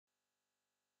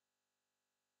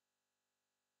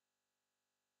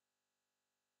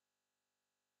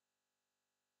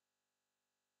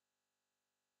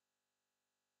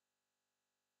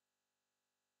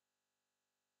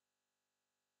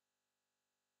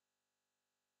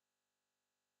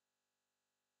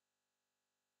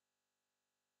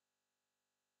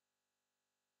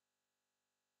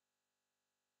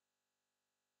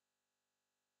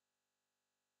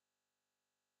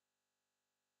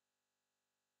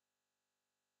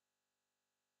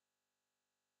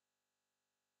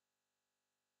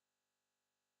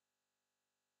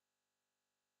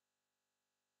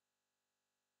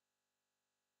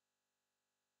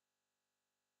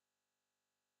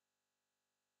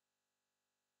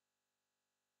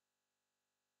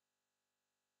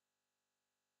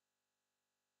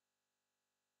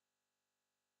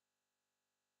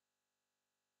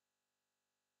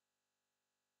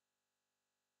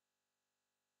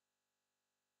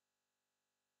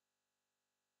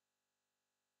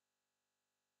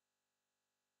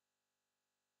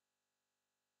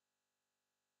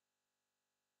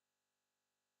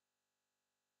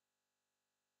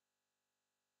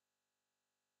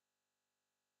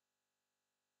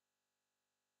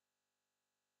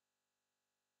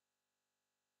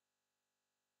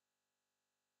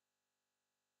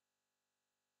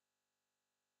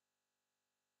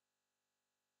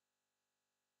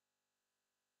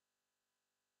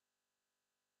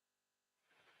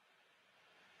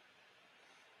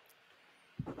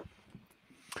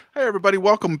Hey, everybody,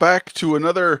 welcome back to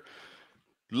another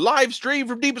live stream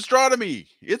from Deep Astronomy.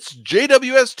 It's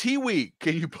JWST week.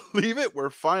 Can you believe it? We're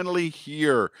finally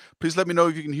here. Please let me know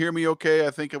if you can hear me okay. I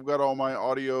think I've got all my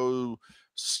audio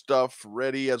stuff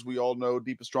ready. As we all know,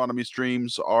 Deep Astronomy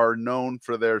streams are known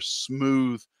for their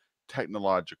smooth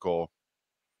technological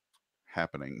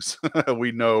happenings.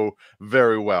 We know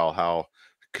very well how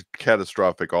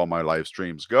catastrophic all my live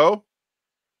streams go.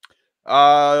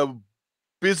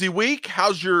 Busy week.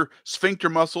 How's your sphincter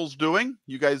muscles doing?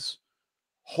 You guys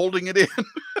holding it in?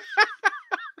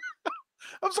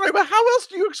 I'm sorry, but how else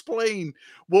do you explain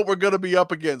what we're going to be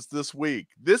up against this week?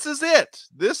 This is it.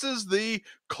 This is the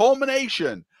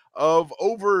culmination of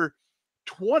over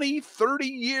 20, 30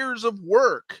 years of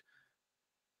work,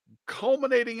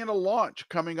 culminating in a launch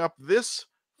coming up this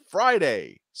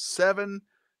Friday,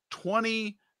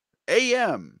 7:20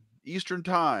 a.m. Eastern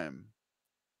Time.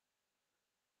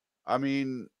 I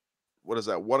mean, what is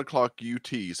that? 1 o'clock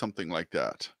UT, something like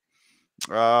that.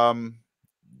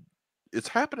 It's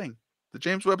happening. The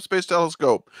James Webb Space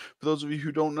Telescope, for those of you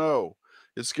who don't know,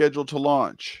 is scheduled to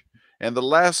launch. And the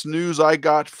last news I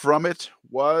got from it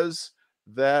was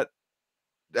that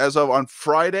as of on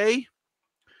Friday,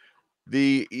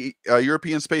 the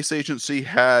European Space Agency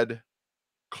had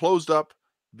closed up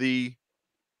the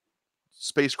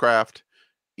spacecraft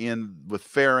in with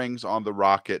fairings on the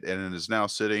rocket, and it is now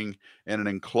sitting in an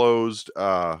enclosed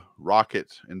rocket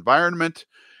environment.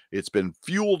 It's been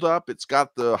fueled up. It's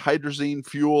got the hydrazine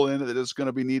fuel in it that it's going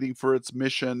to be needing for its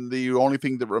mission. The only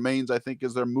thing that remains, I think,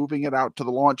 is they're moving it out to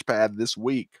the launch pad this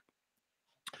week.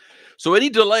 So any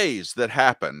delays that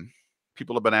happen,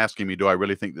 people have been asking me, do I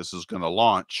really think this is going to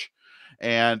launch?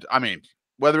 And I mean,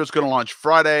 whether it's going to launch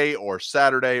Friday or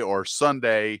Saturday or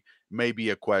Sunday may be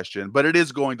a question, but it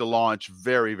is going to launch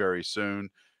very, very soon.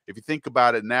 If you think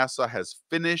about it, NASA has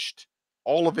finished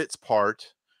all of its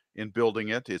part in building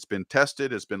it. It's been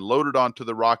tested, it's been loaded onto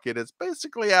the rocket. It's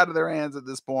basically out of their hands at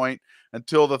this point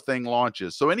until the thing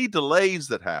launches. So any delays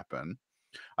that happen,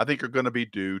 I think, are going to be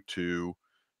due to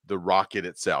the rocket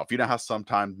itself. You know how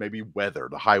sometimes maybe weather,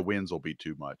 the high winds will be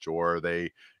too much, or there's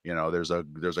a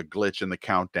glitch in the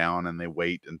countdown and they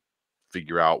wait and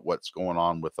figure out what's going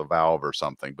on with the valve or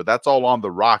something. But that's all on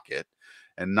the rocket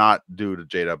and not due to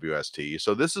JWST.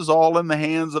 So this is all in the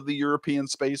hands of the European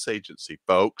Space Agency,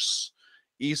 folks.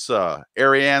 ESA,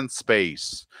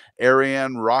 Arianespace,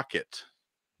 Ariane rocket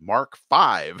Mark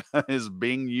 5 is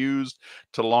being used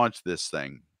to launch this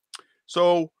thing.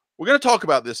 So we're going to talk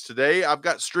about this today. I've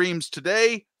got streams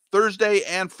today, Thursday,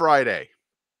 and Friday.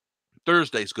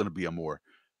 Thursday's going to be a more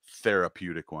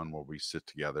therapeutic one where we sit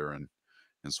together and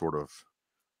sort of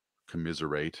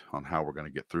commiserate on how we're going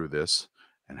to get through this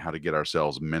and how to get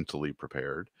ourselves mentally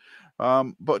prepared.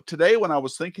 But today, when I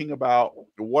was thinking about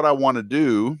what I want to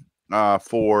do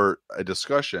for a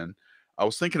discussion, I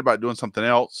was thinking about doing something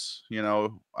else.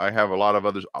 I have a lot of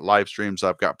other live streams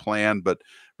I've got planned, but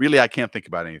really I can't think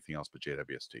about anything else but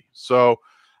JWST. So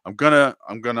I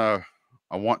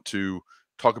want to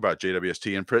talk about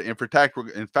JWST, and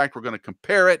in fact, we're going to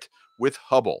compare it with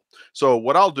Hubble. So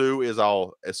what I'll do is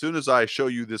as soon as I show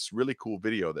you this really cool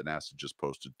video that NASA just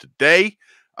posted today,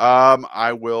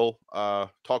 I will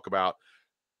talk about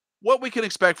what we can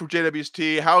expect from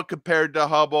JWST, how it compared to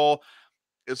Hubble.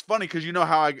 It's funny because you know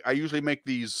how I usually make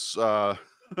these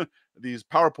these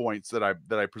PowerPoints that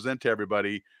I present to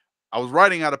everybody. I was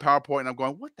writing out a PowerPoint and I'm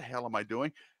going, what the hell am I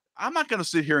doing? I'm not going to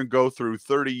sit here and go through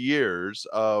 30 years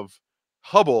of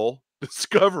Hubble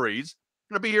discoveries.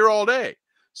 I'm going to be here all day.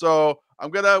 So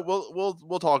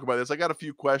we'll talk about this. I got a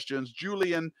few questions.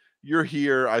 Julian, you're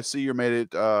here. I see you made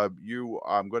it.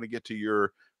 I'm going to get to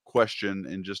your question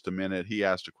in just a minute. He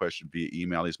asked a question via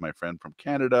email. He's my friend from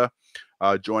Canada,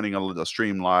 joining a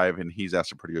stream live, and he's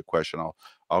asked a pretty good question.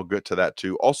 I'll get to that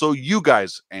too. Also, you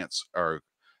guys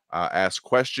ask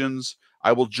questions.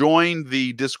 I will join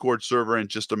the Discord server in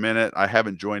just a minute. I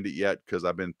haven't joined it yet because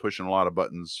I've been pushing a lot of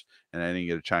buttons and I didn't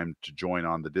get a time to join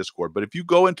on the Discord. But if you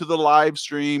go into the live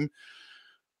stream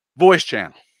voice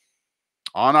channel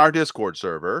on our Discord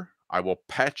server, I will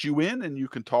patch you in and you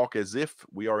can talk as if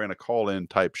we are in a call-in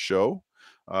type show.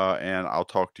 And I'll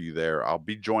talk to you there. I'll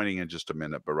be joining in just a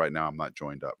minute, but right now I'm not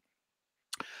joined up.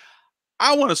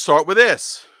 I want to start with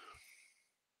this.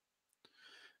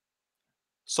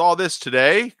 Saw this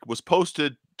today, was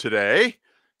posted today.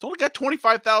 It's only got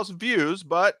 25,000 views,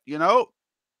 but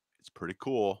it's pretty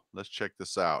cool. Let's check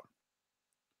this out.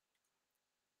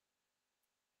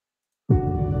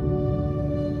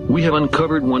 We have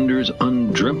uncovered wonders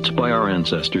undreamt by our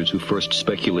ancestors who first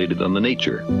speculated on the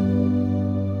nature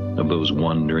of those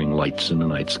wandering lights in the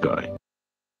night sky.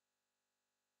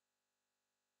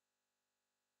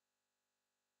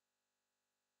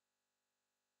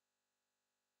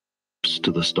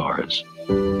 to the stars.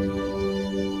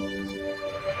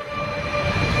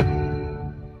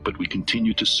 But we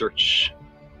continue to search.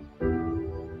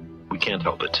 We can't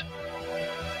help it.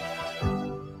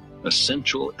 A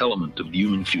central element of the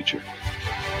human future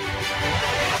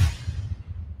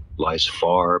lies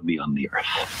far beyond the Earth.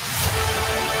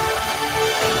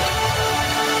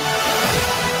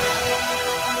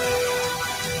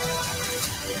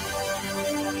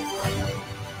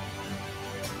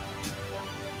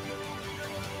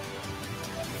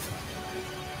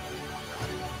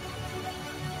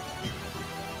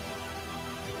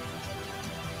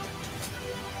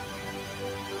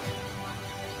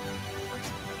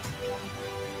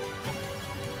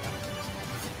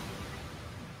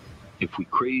 If we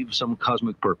crave some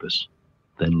cosmic purpose,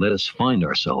 then let us find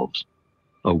ourselves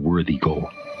a worthy goal.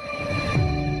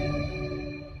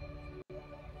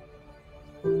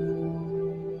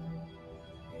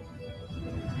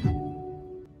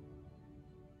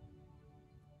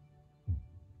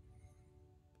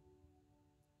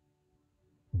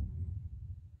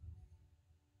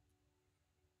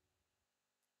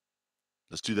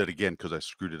 Let's do that again because I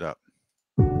screwed it up.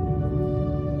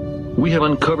 We have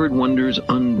uncovered wonders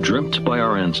undreamt by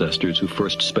our ancestors who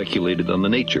first speculated on the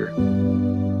nature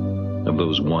of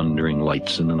those wandering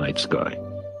lights in the night sky.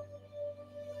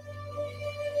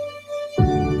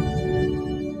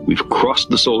 We've crossed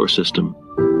the solar system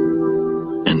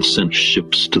and sent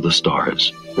ships to the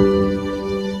stars.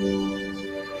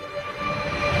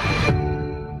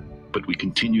 But we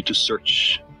continue to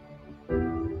search.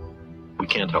 We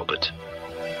can't help it.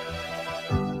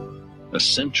 A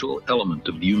central element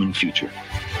of the human future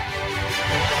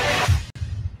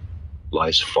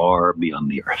lies far beyond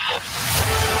the Earth.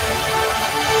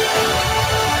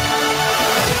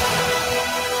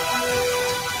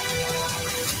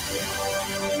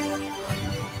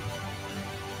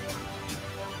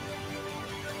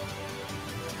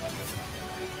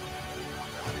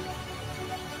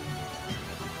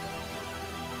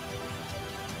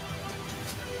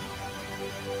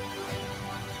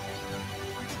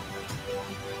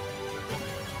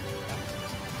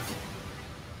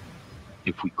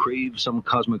 If we crave some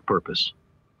cosmic purpose,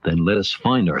 then let us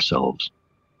find ourselves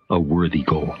a worthy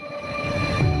goal.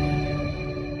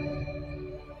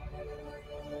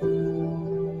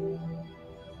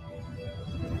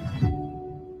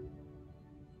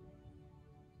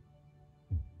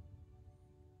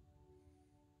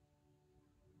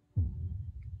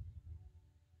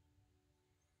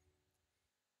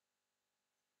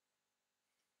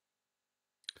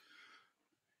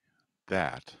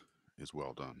 That is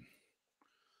well done.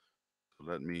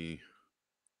 Let me.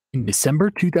 In December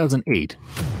 2008,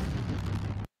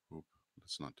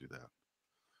 Let's not do that.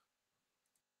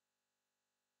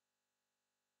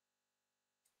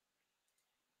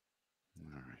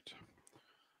 All right.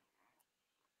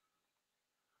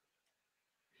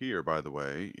 Here, by the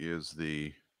way, is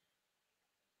the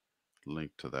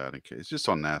link to that. In case it's just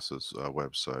on NASA's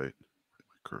website. Where'd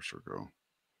my cursor go?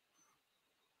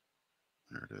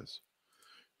 There it is.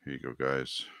 Here you go,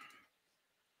 guys.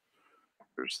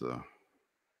 There's the.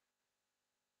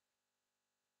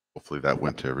 Hopefully that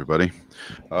went to everybody.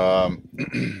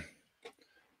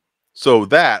 So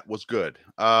that was good.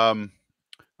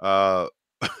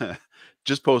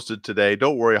 Just posted today.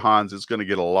 Don't worry, Hans. It's going to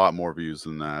get a lot more views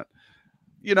than that.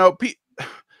 You know,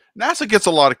 NASA gets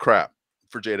a lot of crap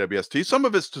for JWST. Some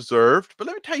of it's deserved, but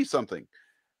let me tell you something.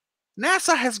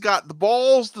 NASA has got the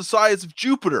balls the size of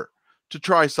Jupiter to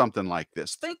try something like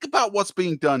this. Think about what's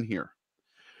being done here.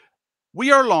 We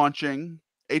are launching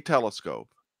a telescope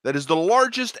that is the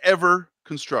largest ever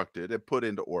constructed and put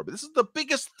into orbit. This is the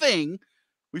biggest thing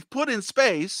we've put in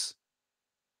space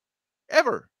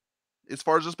ever, as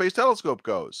far as the space telescope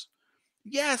goes.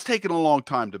 Yeah, it's taken a long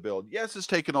time to build. Yes, it's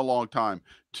taken a long time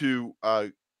to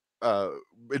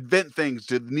invent things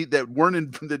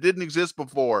that didn't exist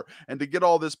before, and to get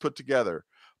all this put together.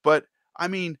 But I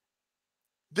mean,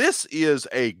 this is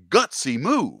a gutsy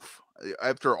move.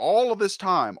 After all of this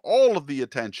time, all of the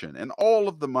attention, and all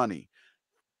of the money,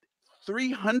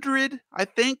 300, I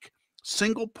think,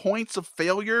 single points of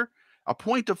failure. A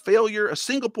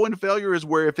single point of failure is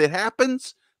where if it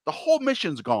happens, the whole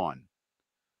mission's gone.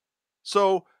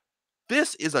 So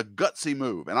this is a gutsy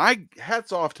move, and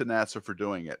hats off to NASA for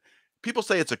doing it. People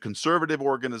say it's a conservative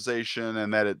organization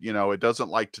and that it doesn't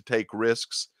like to take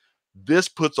risks. This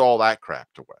puts all that crap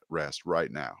to rest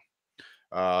right now.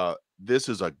 This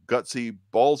is a gutsy,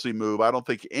 ballsy move. I don't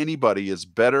think anybody is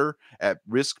better at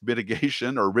risk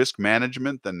mitigation or risk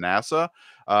management than NASA.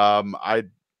 I'm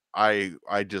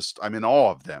in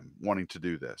awe of them wanting to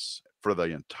do this for the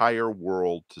entire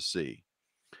world to see.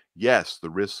 Yes, the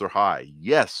risks are high.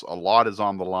 Yes, a lot is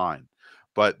on the line,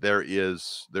 but there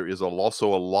is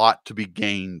also a lot to be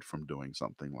gained from doing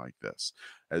something like this.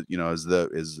 As you know, as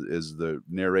the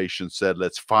narration said,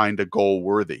 let's find a goal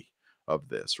worthy of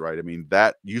this, right? I mean,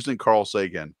 that using Carl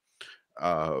Sagan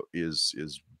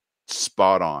is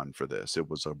spot on for this. It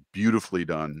was a beautifully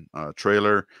done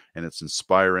trailer, and it's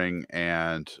inspiring.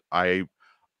 And I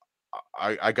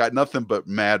got nothing but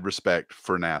mad respect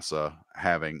for NASA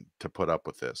having to put up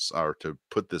with this, or to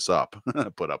put this up,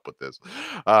 put up with this.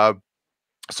 Uh,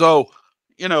 so,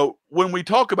 when we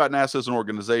talk about NASA as an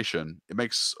organization, it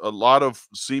makes a lot of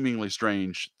seemingly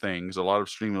strange things, a lot of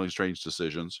seemingly strange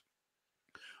decisions.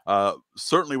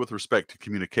 Certainly with respect to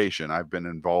communication, I've been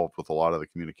involved with a lot of the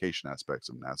communication aspects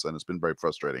of NASA, and it's been very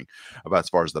frustrating about as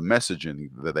far as the messaging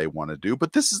that they want to do.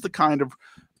 But this is the kind of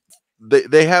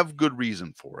they have good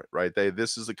reason for it, right?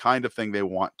 This is the kind of thing they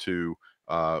want to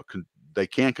they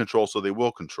can control, so they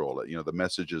will control it. The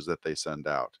messages that they send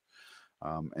out.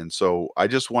 And so I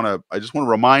just want to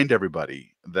remind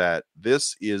everybody that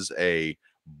this is a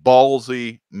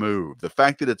ballsy move. The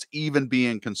fact that it's even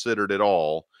being considered at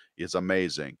all is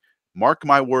amazing. Mark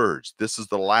my words, this is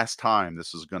the last time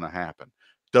this is going to happen.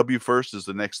 W first is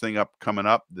the next thing coming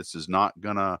up. This is not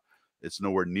gonna. It's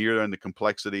nowhere near in the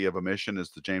complexity of a mission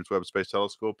as the James Webb Space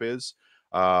Telescope is,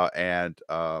 and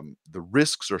the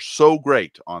risks are so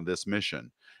great on this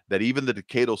mission that even the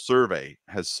decadal survey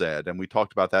has said, and we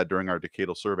talked about that during our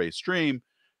decadal survey stream,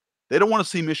 they don't want to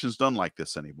see missions done like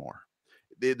this anymore.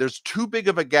 There's too big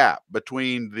of a gap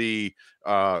between the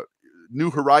uh,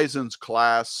 New Horizons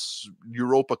class,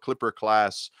 Europa Clipper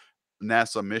class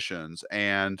NASA missions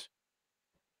and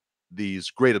these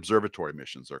great observatory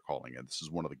missions, they're calling it. This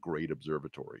is one of the great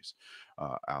observatories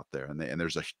out there, and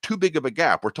there's too big of a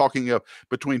gap. We're talking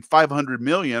between 500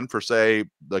 million for, say,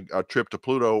 a trip to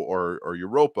Pluto or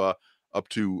Europa, up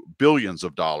to billions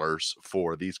of dollars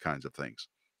for these kinds of things.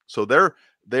 So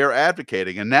they're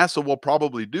advocating, and NASA will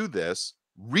probably do this,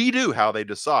 redo how they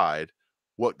decide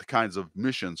what the kinds of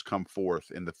missions come forth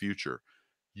in the future.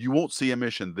 You won't see a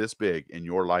mission this big in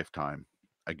your lifetime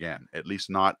again, at least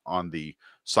not on the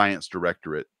science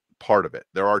directorate part of it.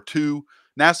 There are two.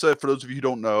 NASA, for those of you who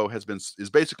don't know, is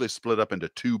basically split up into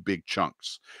two big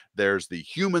chunks. There's the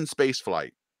human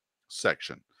spaceflight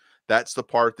section. That's the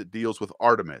part that deals with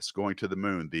Artemis going to the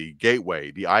moon, the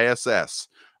Gateway, the ISS,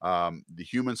 the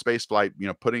human spaceflight,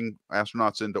 putting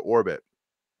astronauts into orbit.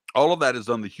 All of that is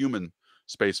on the human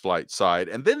spaceflight side.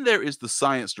 And then there is the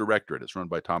science directorate. It's run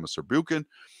by Thomas Sir,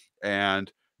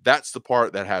 and that's the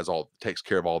part that takes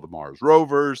care of all the Mars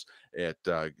rovers. It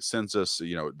sends us,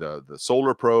 the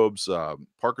solar probes,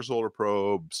 Parker Solar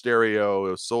Probe,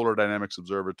 Stereo, Solar Dynamics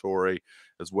Observatory,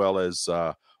 as well as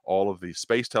all of the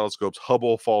space telescopes.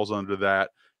 Hubble falls under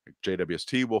that.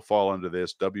 JWST will fall under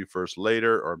this. W first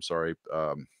later, or I'm sorry,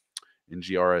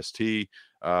 NGRST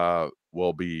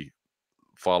will be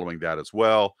following that as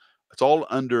well. It's all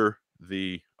under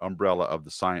the umbrella of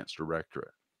the science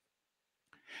directorate.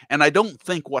 And I don't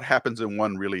think what happens in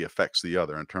one really affects the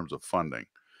other in terms of funding.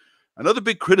 Another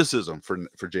big criticism for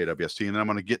JWST, and then I'm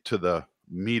going to get to the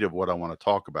meat of what I want to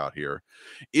talk about here,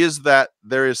 is that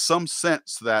there is some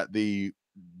sense that the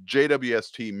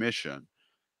JWST mission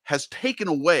has taken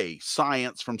away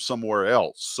science from somewhere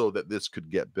else so that this could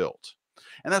get built.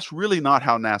 And that's really not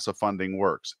how NASA funding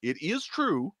works. It is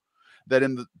true that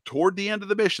toward the end of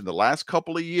the mission, the last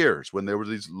couple of years, when there was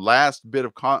these last bit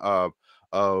of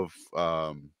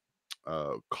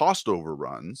cost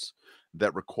overruns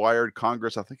that required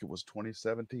Congress, I think it was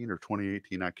 2017 or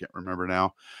 2018, I can't remember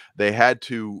now, they had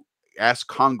to ask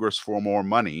Congress for more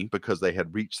money because they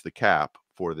had reached the cap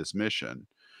for this mission.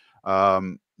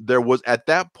 There was, at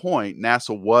that point,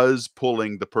 NASA was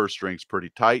pulling the purse strings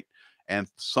pretty tight, and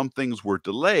some things were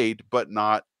delayed but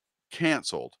not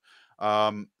canceled.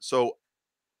 So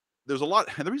there's a lot,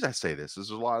 and the reason I say this is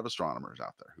there's a lot of astronomers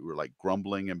out there who are like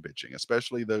grumbling and bitching,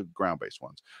 especially the ground-based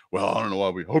ones. Well, I don't know why.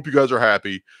 We hope you guys are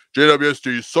happy.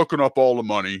 JWST is sucking up all the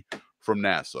money from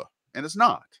NASA, and it's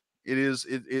not. It is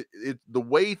the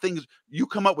way things. You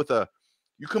come up with a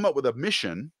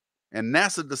mission, and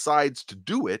NASA decides to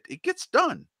do it. It gets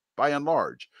done by and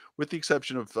large, with the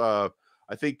exception of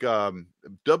I think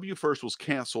W first was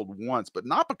canceled once, but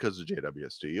not because of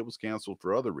JWST. It was canceled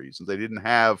for other reasons. They didn't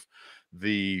have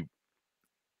the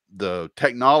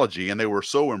technology, and they were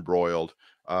so embroiled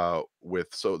with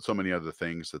so many other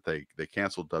things that they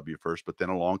canceled W first. But then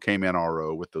along came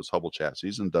NRO with those Hubble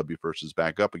chassis, and W first is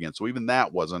back up again. So even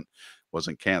that wasn't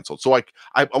canceled. So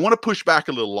I want to push back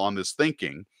a little on this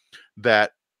thinking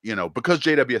that because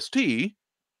JWST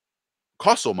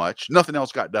cost so much, nothing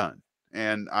else got done.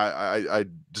 And I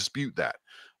dispute that.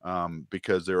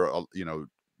 because there are,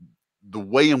 the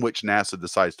way in which NASA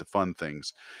decides to fund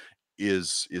things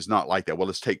is not like that. Well,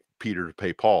 let's take Peter to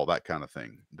pay Paul, that kind of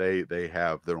thing. They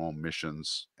have their own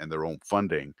missions and their own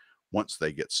funding once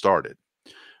they get started.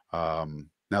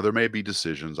 Now there may be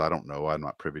decisions, I don't know, I'm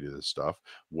not privy to this stuff,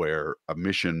 where a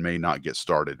mission may not get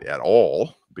started at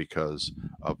all because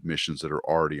of missions that are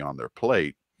already on their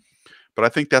plate. But I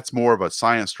think that's more of a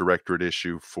science directorate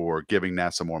issue for giving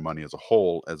NASA more money as a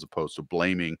whole, as opposed to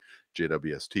blaming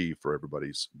JWST for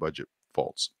everybody's budget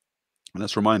faults. And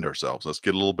let's remind ourselves, let's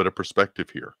get a little bit of perspective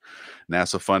here.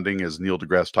 NASA funding, as Neil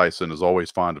deGrasse Tyson is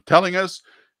always fond of telling us,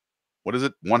 what is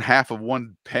it? 1/2 of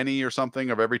 1 penny or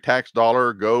something of every tax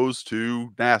dollar goes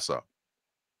to NASA.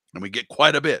 And we get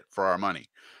quite a bit for our money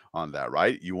on that,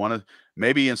 right? You want to,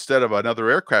 maybe instead of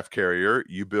another aircraft carrier,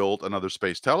 you build another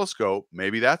space telescope.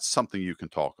 Maybe that's something you can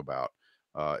talk about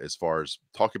as far as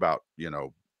talk about,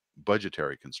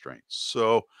 budgetary constraints.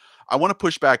 So I want to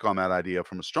push back on that idea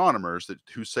from astronomers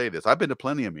who say this. I've been to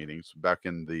plenty of meetings back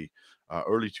in the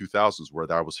early 2000s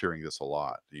where I was hearing this a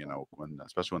lot,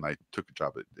 especially when I took a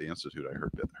job at the Institute, I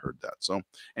heard that. So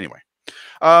anyway,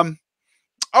 all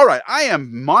right, I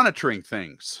am monitoring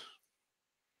things.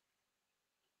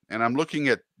 And I'm looking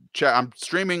at chat. I'm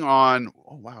streaming on,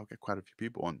 oh wow, I've got quite a few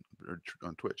people on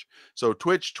Twitch. So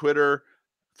Twitch, Twitter,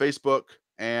 Facebook,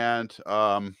 and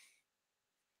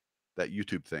that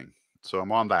YouTube thing. So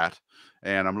I'm on that,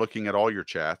 and I'm looking at all your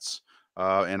chats.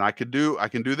 And I can do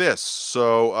this.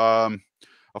 So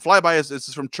a flyby this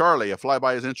is from Charlie. A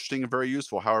flyby is interesting and very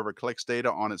useful. However, it collects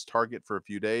data on its target for a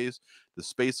few days. The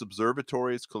space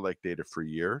observatories collect data for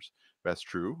years. That's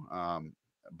true.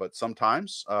 But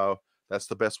sometimes that's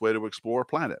the best way to explore a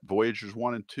planet. Voyagers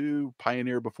 1 and 2,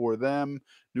 Pioneer before them,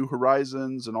 New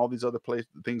Horizons, and all these other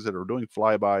things that are doing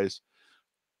flybys.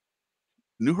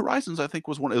 New Horizons, I think,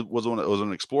 was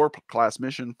an Explorer class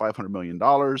mission, $500 million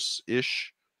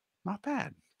ish. Not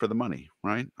bad for the money,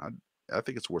 right? I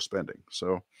think it's worth spending.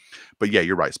 So, but yeah,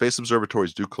 you're right. Space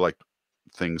observatories do collect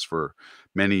things for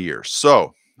many years.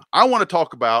 So I'm going to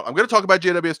talk about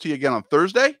JWST again on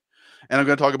Thursday, and I'm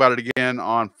going to talk about it again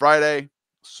on Friday.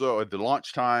 So at the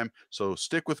launch time. So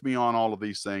stick with me on all of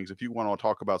these things. If you want to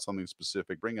talk about something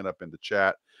specific, bring it up in the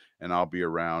chat, and I'll be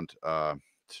around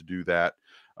to do that.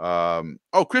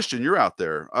 Oh, Christian, you're out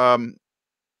there.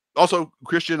 Also,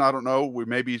 Christian, I don't know, we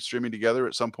may be streaming together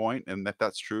at some point, and if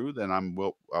that's true, then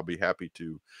I'll be happy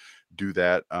to do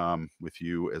that with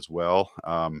you as well.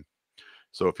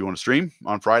 So if you want to stream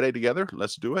on Friday together,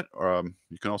 let's do it.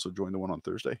 You can also join the one on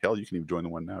Thursday. Hell, you can even join the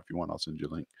one now if you want. I'll send you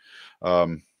a link.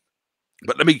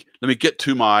 But let me get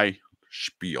to my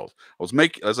spiel.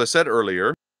 As I said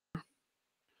earlier,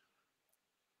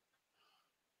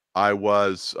 I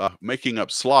was making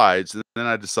up slides, and then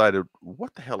I decided,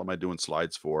 what the hell am I doing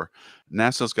slides for?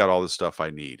 NASA's got all this stuff I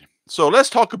need. So let's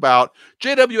talk about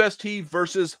JWST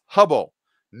versus Hubble.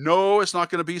 No, it's not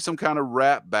going to be some kind of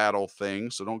rap battle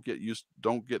thing, so don't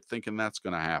get thinking that's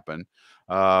going to happen.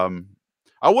 I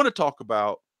want to talk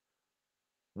about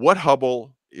what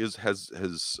Hubble has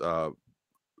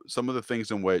some of the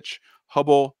things in which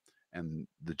Hubble and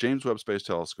the James Webb Space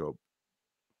Telescope,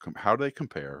 how do they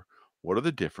compare? What are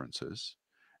the differences?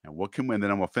 And then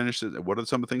I'm going to finish it. What are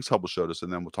some of the things Hubble showed us?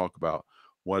 And then we'll talk about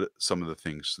what some of the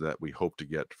things that we hope to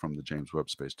get from the James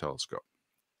Webb Space Telescope.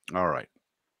 All right.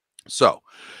 So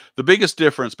the biggest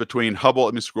difference between Hubble,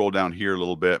 let me scroll down here a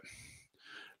little bit.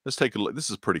 Let's take a look.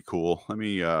 This is pretty cool. Let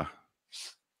me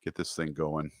get this thing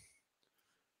going.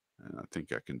 And I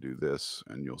think I can do this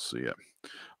and you'll see it.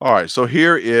 All right. So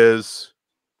here is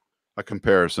a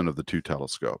comparison of the two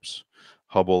telescopes.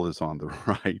 Hubble is on the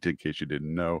right, in case you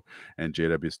didn't know, and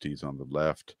JWST is on the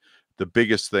left. The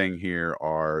biggest thing here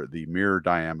are the mirror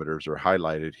diameters are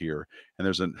highlighted here. And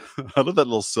there's I love that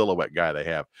little silhouette guy they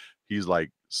have. He's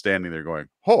like standing there going,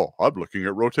 oh, I'm looking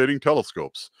at rotating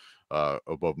telescopes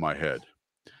above my head.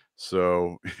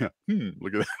 So,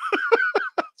 look at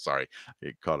that. Sorry, I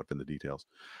get caught up in the details.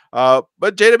 But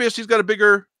JWST's got a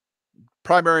bigger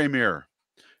primary mirror.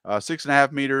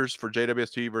 6.5 meters for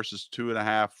JWST versus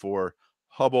 2.5 for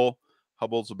Hubble.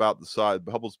 Hubble's about the size.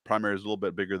 Hubble's primary is a little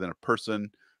bit bigger than a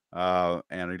person. And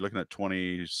you're looking at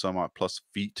 20 some odd plus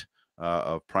feet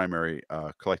of primary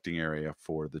collecting area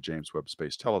for the James Webb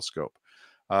Space Telescope.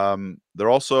 They're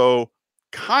also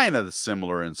kind of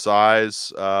similar in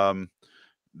size.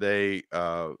 They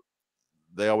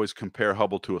always compare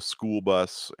Hubble to a school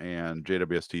bus and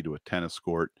JWST to a tennis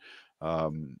court.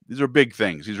 These are big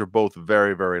things. These are both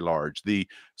very, very large. The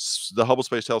Hubble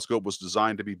Space Telescope was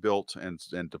designed to be built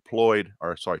and deployed,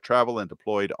 or sorry, travel and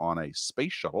deployed on a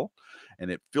space shuttle,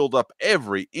 and it filled up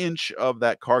every inch of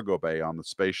that cargo bay on the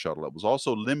space shuttle. It was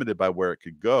also limited by where it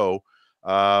could go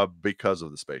because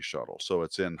of the space shuttle. So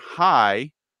it's in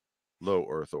high low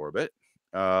Earth orbit,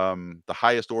 the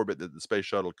highest orbit that the space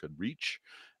shuttle could reach,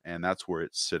 and that's where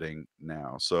it's sitting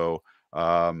now. So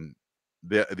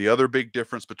the other big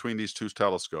difference between these two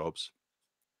telescopes,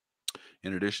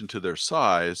 in addition to their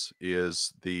size,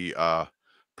 is the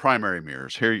primary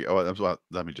mirrors. Here,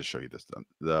 let me just show you this.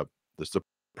 The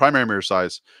primary mirror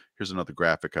size. Here's another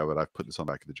graphic of it. I've put this on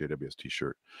the back of the JWST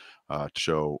shirt to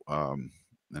show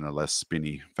in a less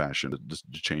spinny fashion the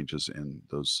changes in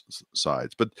those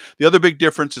sides. But the other big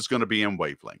difference is going to be in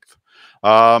wavelength.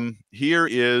 Here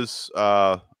is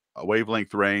a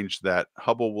wavelength range that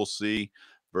Hubble will see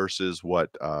versus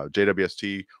what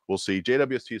JWST will see.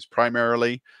 JWST is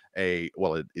primarily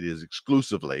it is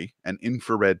exclusively an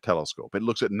infrared telescope. It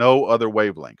looks at no other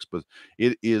wavelengths, but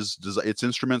its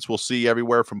instruments will see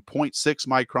everywhere from 0.6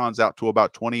 microns out to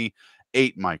about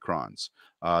 28 microns.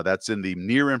 That's in the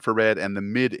near infrared and the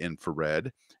mid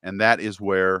infrared, and that is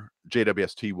where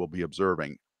JWST will be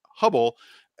observing. Hubble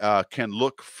can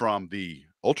look from the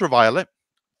ultraviolet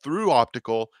through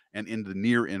optical and into the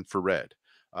near infrared.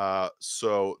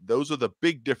 So those are the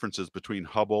big differences between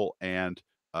Hubble and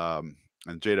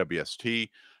JWST.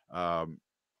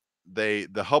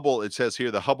 The Hubble, it says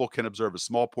here, the Hubble can observe a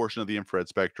small portion of the infrared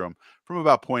spectrum from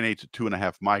about 0.8 to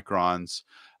 2.5 microns,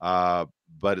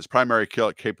 but its primary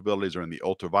capabilities are in the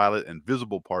ultraviolet and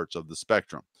visible parts of the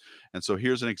spectrum. And so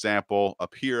here's an example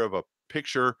up here of a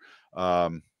picture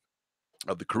of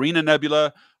the Carina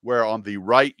Nebula, where on the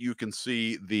right you can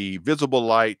see the visible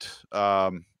light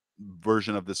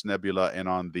version of this nebula, and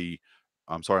on the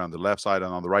left side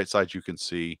and on the right side you can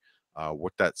see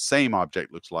what that same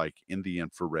object looks like in the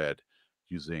infrared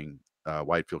using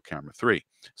wide field camera 3.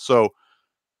 So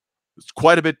it's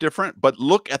quite a bit different, but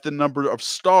look at the number of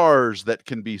stars that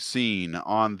can be seen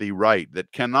on the right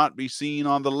that cannot be seen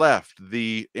on the left.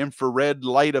 The infrared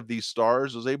light of these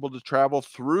stars is able to travel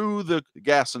through the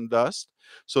gas and dust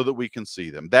so that we can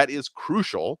see them. That is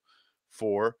crucial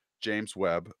for James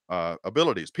Webb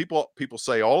abilities. People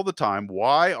say all the time,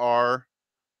 why are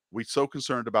we so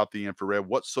concerned about the infrared?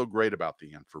 What's so great about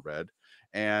the infrared?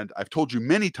 And I've told you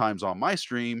many times on my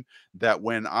stream that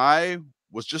when I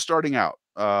was just starting out,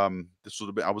 I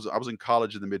was in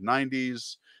college in the mid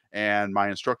 90s, and my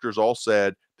instructors all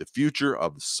said the future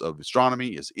of astronomy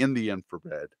is in the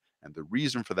infrared. And the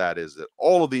reason for that is that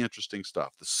all of the interesting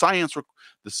stuff, the science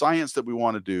that we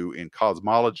want to do in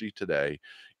cosmology today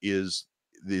is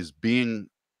being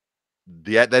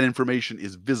that information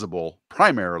is visible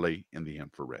primarily in the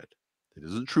infrared. It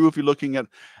isn't true if you're looking at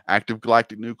active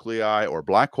galactic nuclei or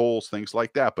black holes, things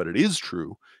like that, but it is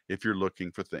true if you're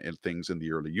looking for things in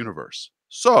the early universe.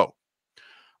 So,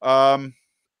 so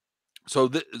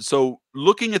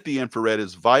looking at the infrared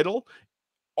is vital.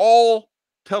 All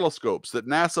telescopes that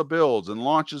NASA builds and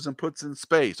launches and puts in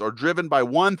space are driven by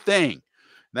one thing.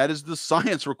 That is the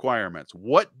science requirements.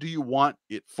 What do you want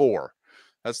it for?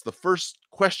 That's the first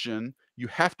question you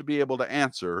have to be able to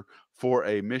answer for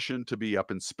a mission to be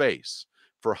up in space.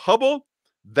 For Hubble,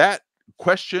 that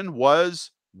question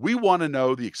was, we want to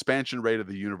know the expansion rate of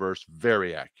the universe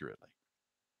very accurately.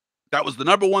 That was the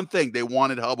number one thing they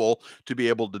wanted Hubble to be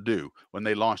able to do when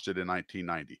they launched it in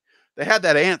 1990. They had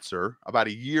that answer about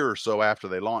a year or so after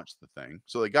they launched the thing.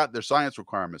 So they got their science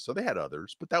requirements. So they had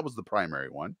others, but that was the primary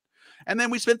one. And then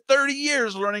we spent 30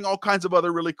 years learning all kinds of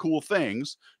other really cool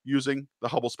things using the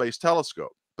Hubble Space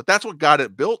Telescope. But that's what got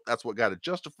it built. That's what got it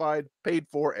justified, paid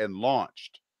for, and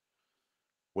launched,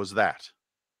 was that.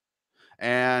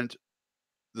 And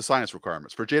the science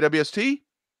requirements. For JWST,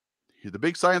 the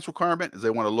big science requirement is they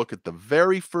want to look at the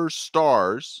very first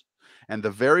stars and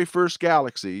the very first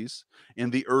galaxies in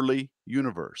the early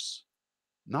universe.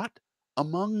 Not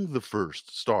among the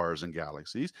first stars and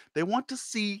galaxies. They want to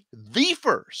see the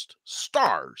first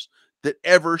stars that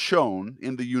ever shone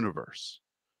in the universe.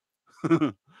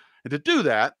 And to do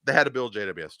that, they had to build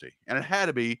JWST, and it had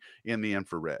to be in the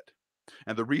infrared.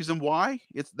 And the reason why,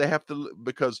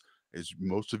 because as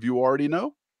most of you already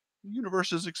know, the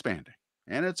universe is expanding,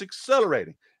 and it's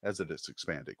accelerating as it is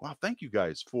expanding. Wow, thank you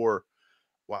guys for,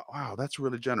 wow, that's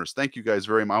really generous. Thank you guys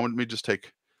very much. Let me just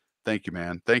thank you,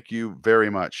 man. Thank you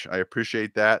very much. I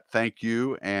appreciate that. Thank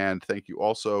you. And thank you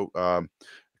also,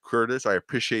 Curtis. I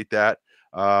appreciate that.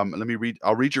 I'll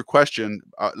read your question.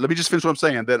 Let me just finish what I'm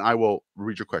saying, then I will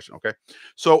read your question. Okay.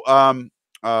 So,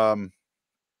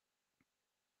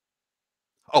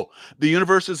 Oh, the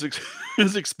universe is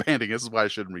is expanding. This is why I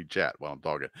shouldn't read chat while I'm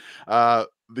talking. The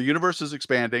universe is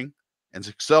expanding and it's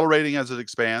accelerating as it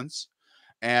expands.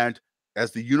 And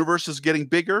as the universe is getting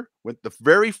bigger, with the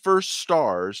very first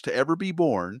stars to ever be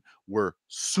born were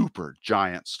super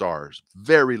giant stars,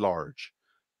 very large,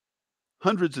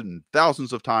 hundreds and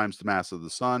thousands of times the mass of the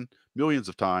sun, millions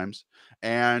of times.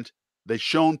 And they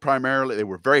shone primarily, they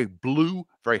were very blue,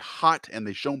 very hot, and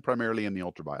they shone primarily in the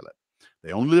ultraviolet.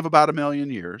 They only live about 1 million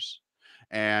years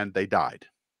and they died.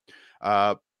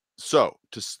 Uh,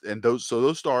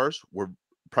 those stars were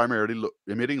primarily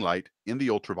emitting light in the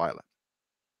ultraviolet.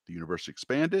 The universe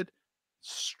expanded,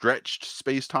 stretched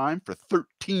space time for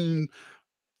 13,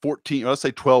 14, let's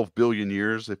say 12 billion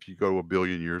years if you go a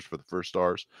billion years for the first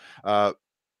stars. Uh,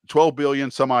 12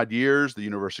 billion some odd years, the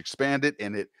universe expanded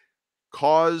and it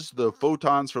caused the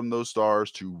photons from those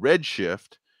stars to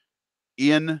redshift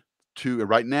into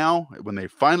right now, when they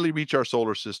finally reach our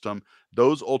solar system,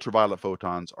 those ultraviolet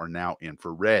photons are now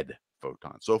infrared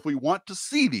photons. So if we want to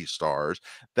see these stars,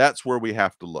 that's where we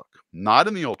have to look. Not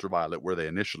in the ultraviolet where they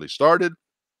initially started,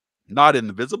 not in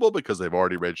the visible because they've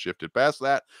already redshifted past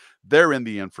that. They're in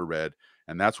the infrared,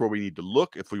 and that's where we need to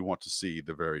look if we want to see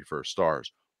the very first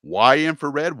stars. Why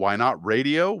infrared? Why not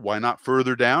radio? Why not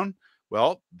further down?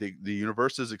 Well, the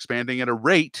universe is expanding at a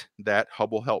rate that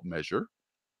Hubble helped measure,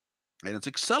 and it's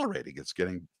accelerating. It's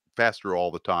getting faster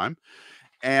all the time.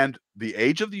 And the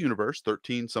age of the universe,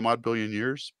 13 some odd billion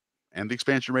years, and the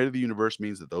expansion rate of the universe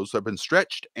means that those have been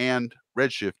stretched and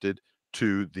redshifted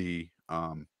to the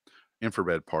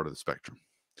infrared part of the spectrum.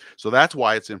 So that's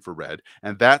why it's infrared,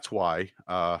 and that's why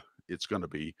it's going to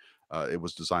be. It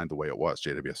was designed the way it was,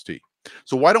 JWST.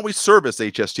 So why don't we service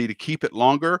HST to keep it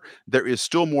longer? There is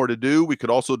still more to do. We could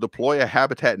also deploy a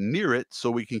habitat near it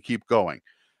so we can keep going.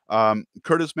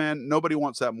 Curtis, man, nobody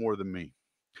wants that more than me.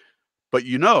 But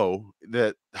you know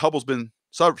that Hubble's been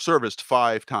serviced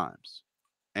 5 times,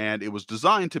 and it was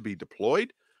designed to be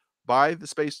deployed by the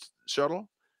space shuttle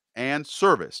and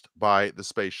serviced by the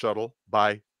space shuttle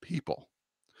by people.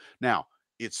 Now,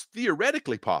 it's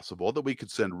theoretically possible that we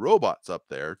could send robots up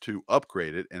there to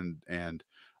upgrade it and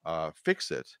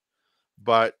fix it,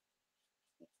 but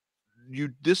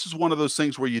this is one of those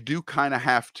things where you do kind of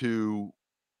have to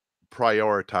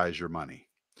prioritize your money.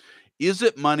 Is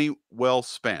it money well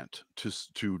spent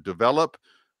to develop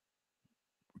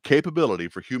capability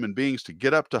for human beings to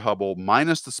get up to Hubble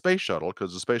minus the space shuttle,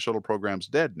 because the space shuttle program's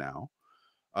dead now?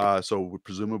 So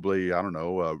presumably, I don't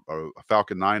know, a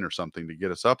Falcon 9 or something to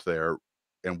get us up there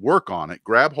and work on it,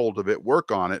 grab hold of it,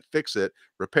 work on it, fix it,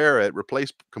 repair it,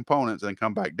 replace components, and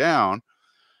come back down,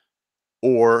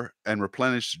 and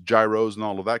replenish gyros and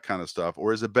all of that kind of stuff?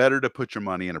 Or is it better to put your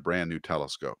money in a brand new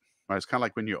telescope? Right? It's kind of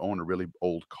like when you own a really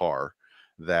old car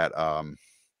that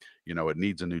it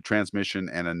needs a new transmission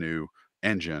and a new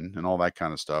engine and all that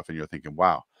kind of stuff, and you're thinking,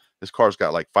 wow, this car's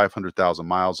got like 500,000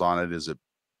 miles on it.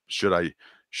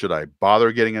 Should I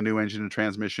bother getting a new engine and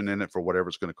transmission in it for whatever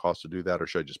it's going to cost to do that, or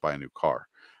should I just buy a new car?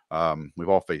 We've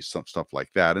all faced some stuff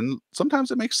like that, and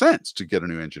sometimes it makes sense to get a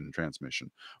new engine and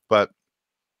transmission. But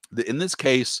in this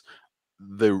case,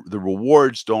 the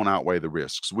rewards don't outweigh the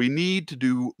risks. We need to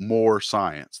do more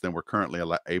science than we're currently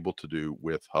able to do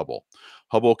with Hubble.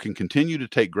 Hubble can continue to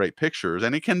take great pictures,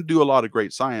 and it can do a lot of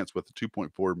great science with the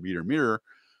 2.4 meter mirror,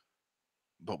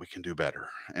 but we can do better.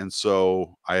 And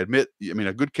so I admit, I mean,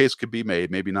 a good case could be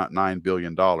made, maybe not $9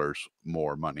 billion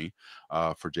more money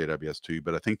for JWST,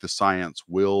 but I think the science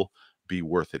will be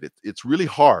worth it. It's really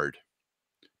hard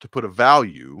to put a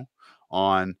value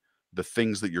on the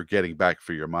things that you're getting back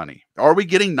for your money. Are we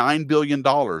getting $9 billion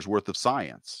worth of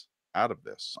science out of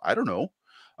this? I don't know.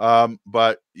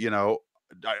 But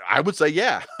I would say,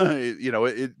 yeah,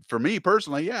 for me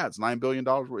personally, yeah, it's $9 billion.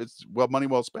 It's money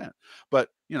well spent, but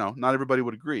not everybody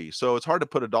would agree. So it's hard to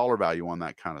put a dollar value on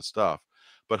that kind of stuff.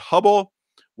 But Hubble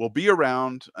will be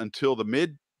around until the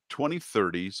mid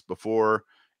 2030s before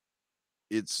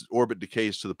its orbit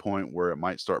decays to the point where it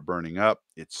might start burning up.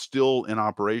 It's still in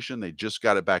operation. They just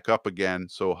got it back up again.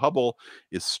 So Hubble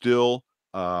is still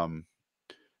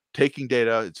taking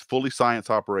data. It's fully science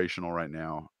operational right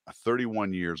now,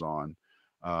 31 years on.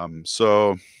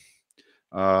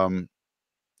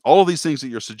 All of these things that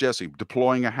you're suggesting,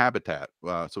 deploying a habitat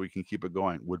so we can keep it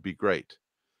going, would be great.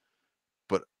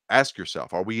 But ask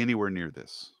yourself, are we anywhere near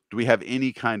this? Do we have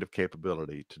any kind of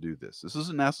capability to do this? This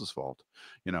isn't NASA's fault.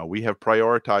 We have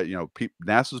prioritized,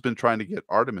 NASA's been trying to get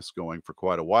Artemis going for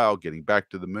quite a while, getting back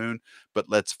to the moon. But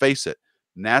let's face it,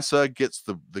 NASA gets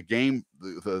the game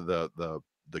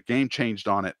changed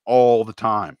on it all the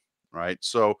time. right?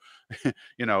 So,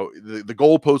 the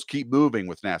goalposts keep moving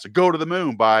with NASA. Go to the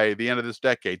moon by the end of this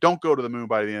decade. Don't go to the moon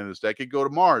by the end of this decade. Go to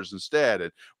Mars instead,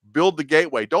 and build the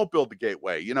gateway. Don't build the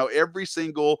gateway. Every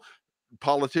single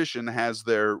politician has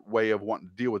their way of wanting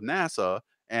to deal with NASA.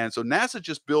 And so NASA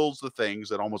just builds the things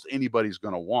that almost anybody's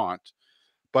going to want,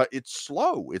 but it's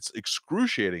slow. It's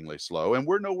excruciatingly slow. And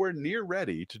we're nowhere near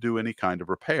ready to do any kind of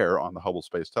repair on the Hubble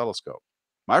Space Telescope.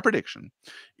 My prediction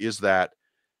is that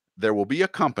there will be a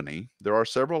company, there are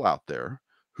several out there,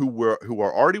 who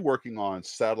are already working on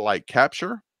satellite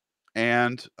capture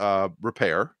and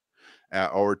repair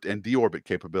and deorbit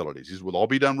capabilities. These will all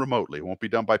be done remotely. It won't be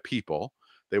done by people.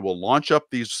 They will launch up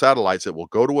these satellites that will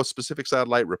go to a specific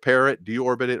satellite, repair it,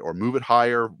 deorbit it, or move it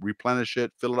higher, replenish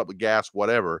it, fill it up with gas,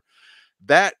 whatever.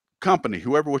 That company,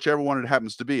 whichever one it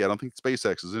happens to be, I don't think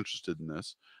SpaceX is interested in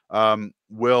this,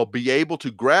 will be able to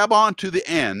grab onto the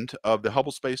end of the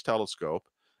Hubble Space Telescope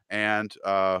and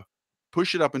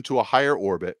push it up into a higher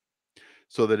orbit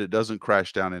so that it doesn't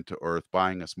crash down into Earth,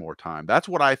 buying us more time. That's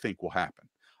what I think will happen.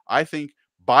 I think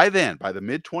by then, by the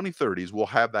mid 2030s, we'll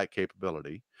have that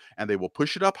capability, and they will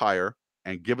push it up higher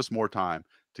and give us more time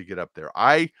to get up there.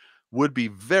 I would be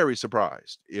very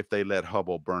surprised if they let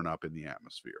Hubble burn up in the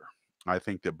atmosphere. I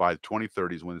think that by the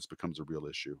 2030s, when this becomes a real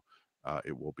issue,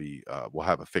 it will be. We'll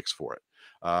have a fix for it.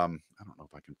 I don't know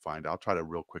if I can find. I'll try to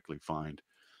real quickly find.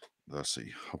 Let's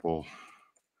see, Hubble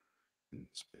in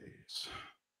space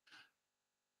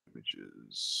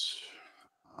images.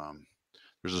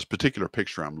 There's this particular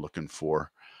picture I'm looking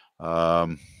for.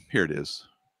 Here it is.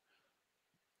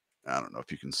 I don't know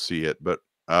if you can see it, but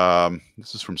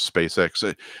this is from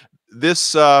SpaceX.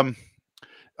 This on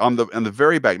the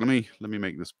very back. Let me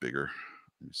make this bigger.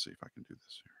 Let me see if I can do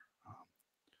this here.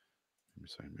 Let me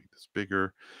see if I can make this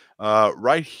bigger.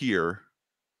 Right here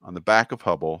on the back of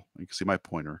Hubble, you can see my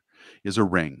pointer, is a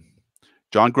ring.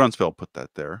 John Grunsfeld put that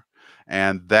there,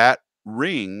 and that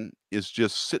ring is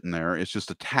just sitting there. It's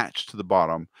just attached to the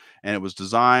bottom, and it was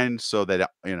designed so that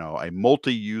a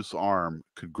multi-use arm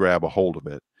could grab a hold of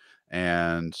it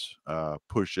and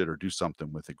push it or do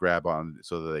something with it, grab on it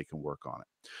so that they can work on it.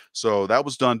 So that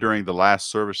was done during the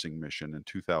last servicing mission in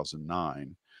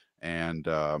 2009, and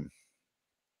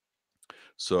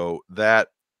so that.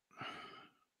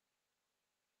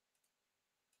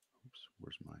 Oops,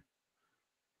 where's my?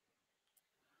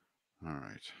 All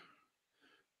right.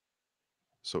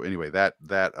 So anyway, that's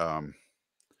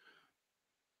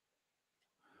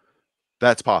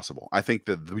possible. I think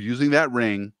that using that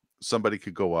ring, somebody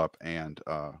could go up and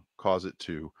cause it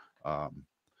to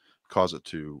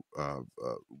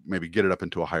maybe get it up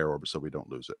into a higher orbit so we don't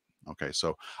lose it. Okay,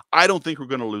 so I don't think we're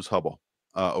going to lose Hubble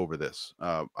over this.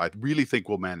 I really think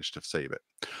we'll manage to save it.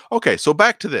 Okay, so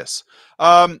back to this.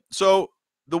 So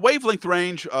the wavelength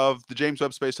range of the James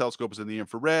Webb Space Telescope is in the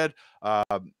infrared.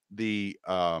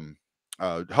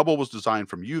 Hubble was designed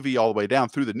from UV all the way down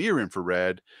through the near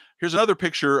infrared. Here's another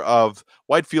picture of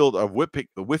wide field of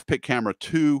WIFPIC camera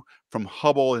 2 from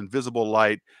Hubble in visible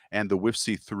light, and the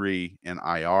WIFC-3 in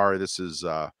IR. This is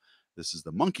the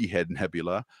Monkey Head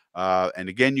Nebula, and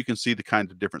again you can see the kind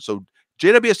of difference. So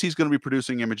JWST is going to be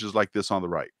producing images like this on the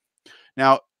right.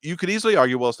 Now you could easily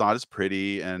argue, well, it's not as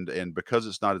pretty, and because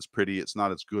it's not as pretty, it's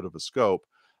not as good of a scope.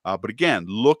 But again,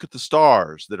 look at the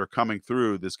stars that are coming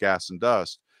through this gas and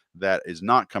dust that is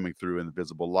not coming through in the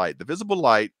visible light. The visible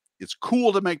light, it's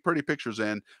cool to make pretty pictures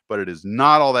in, but it is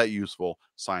not all that useful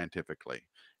scientifically.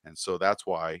 And so that's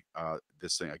why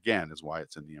this thing, again, is why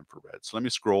it's in the infrared. So let me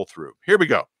scroll through. Here we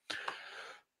go.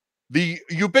 The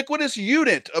ubiquitous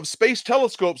unit of space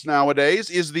telescopes nowadays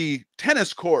is the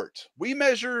tennis court. We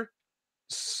measure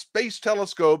space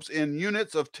telescopes in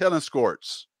units of tennis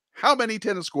courts. How many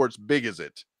tennis courts big is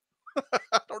it?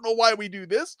 I don't know why we do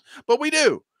this, but we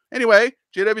do. Anyway,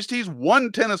 JWST is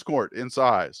one tennis court in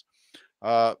size.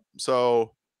 And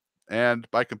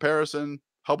by comparison,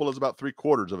 Hubble is about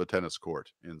 3/4 of a tennis court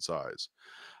in size.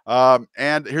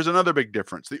 And here's another big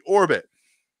difference: the orbit.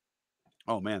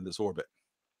 Oh man, this orbit.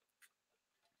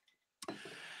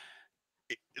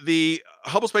 The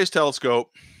Hubble Space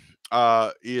Telescope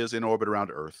is in orbit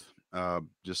around Earth,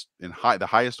 just in the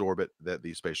highest orbit that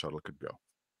the space shuttle could go.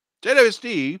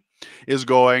 JWST is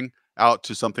going out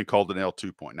to something called an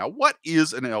L2 point. Now, what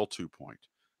is an L2 point?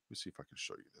 Let me see if I can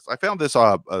show you this. I found this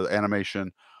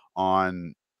animation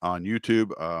on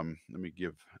YouTube. Let me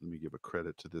give a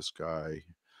credit to this guy.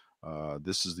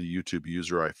 This is the YouTube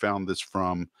user I found this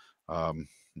from. Let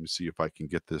me see if I can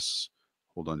get this.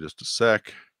 Hold on just a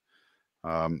sec.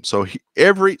 So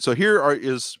here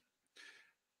is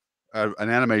an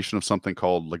animation of something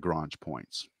called Lagrange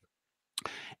points.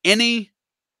 Any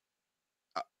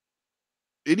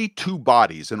any two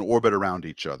bodies in orbit around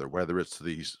each other, whether it's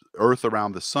the Earth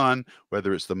around the sun,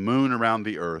 whether it's the moon around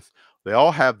the Earth, they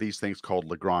all have these things called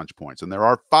Lagrange points, and there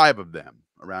are 5 of them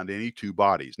around any two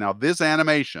bodies. Now, this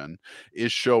animation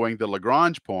is showing the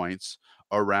Lagrange points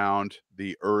around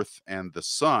the Earth and the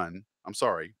sun. I'm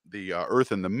sorry, the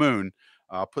Earth and the moon.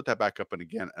 I'll put that back up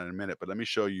again in a minute, but let me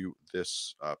show you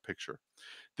this picture.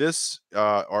 This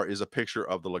is a picture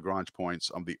of the Lagrange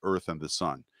points on the Earth and the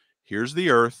sun. Here's the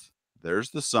Earth.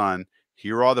 There's the sun.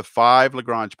 Here are the 5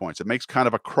 Lagrange points. It makes kind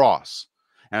of a cross.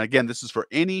 And again, this is for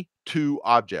any two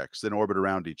objects that orbit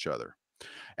around each other.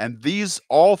 And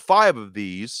all 5 of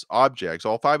these objects,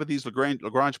 all 5 of these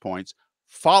Lagrange points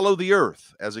follow the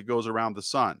Earth as it goes around the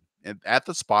sun and at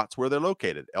the spots where they're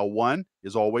located. L1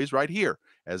 is always right here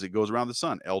as it goes around the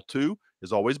sun. L2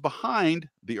 is always behind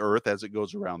the Earth as it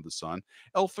goes around the sun.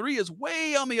 L3 is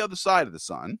way on the other side of the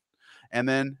sun. And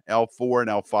then L4 and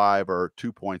L5 are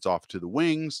 2 points off to the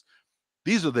wings.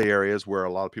 These are the areas where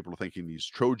a lot of people are thinking these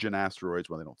Trojan asteroids,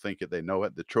 well, they don't think it, they know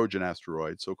it. The Trojan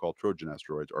asteroids, so-called Trojan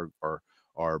asteroids,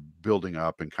 are building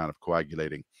up and kind of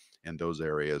coagulating in those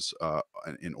areas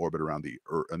in orbit around the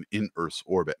Earth, in Earth's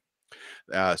orbit.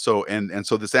 So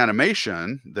this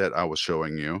animation that I was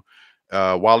showing you,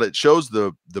 while it shows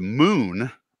the moon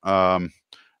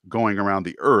going around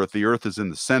the Earth is in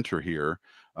the center here,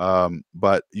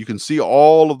 but you can see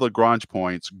all of the Lagrange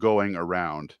points going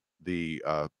around the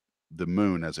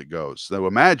moon as it goes. So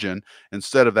imagine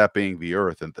instead of that being the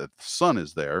Earth and the sun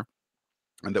is there,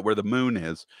 and that where the moon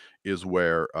is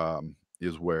where the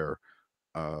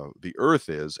Earth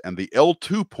is, and the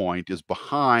L2 point is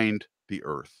behind the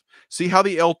Earth. See how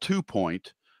the L2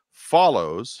 point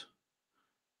follows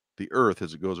the Earth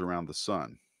as it goes around the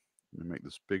sun. Let me make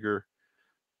this bigger.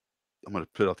 I'm going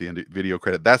to put out the end video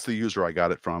credit. That's the user I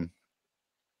got it from.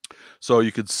 So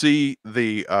you can see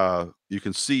the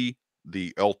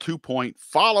L2 point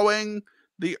following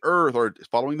the Earth, or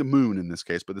following the moon in this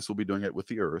case, but this will be doing it with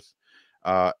the Earth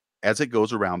as it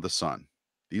goes around the sun.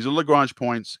 These are Lagrange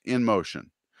points in motion.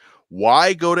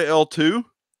 Why go to L2?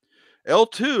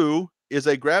 L2 is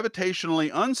a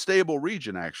gravitationally unstable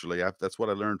region, actually. That's what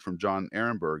I learned from John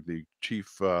Ehrenberg, the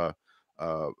chief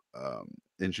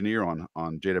engineer on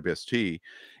JWST.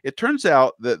 It turns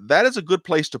out that is a good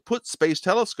place to put space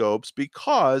telescopes,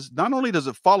 because not only does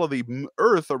it follow the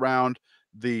Earth around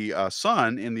the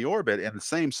sun in the orbit in the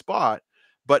same spot,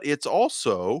 but it's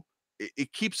also,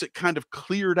 it keeps it kind of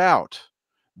cleared out.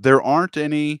 There aren't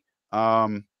any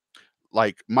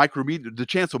like the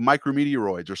chance of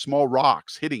micrometeoroids or small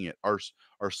rocks hitting it are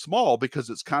small, because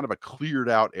it's kind of a cleared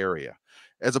out area,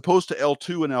 as opposed to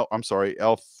L4 and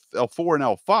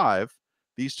L5.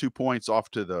 These 2 points off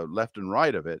to the left and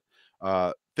right of it,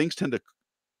 things tend to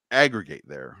aggregate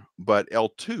there, but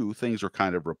L2 things are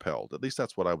kind of repelled. At least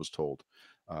that's what I was told.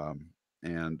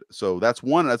 And so that's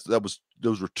one.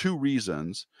 Those were 2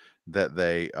 reasons that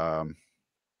they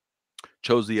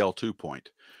chose the L2 point.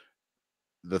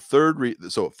 The third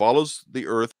so it follows the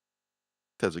Earth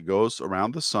as it goes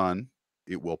around the sun.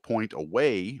 It will point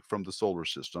away from the solar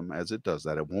system as it does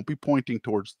that. It won't be pointing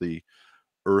towards the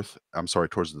Earth,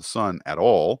 towards the sun at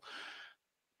all,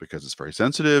 because it's very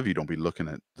sensitive. You don't be looking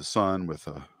at the sun with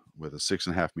a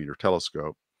 6.5 meter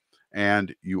telescope.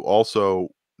 And you also,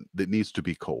 it needs to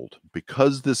be cold,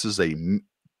 because this is a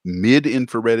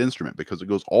mid-infrared instrument, because it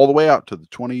goes all the way out to the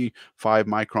 25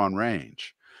 micron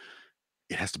range.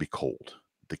 It has to be cold.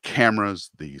 The cameras,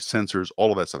 the sensors,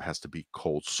 all of that stuff has to be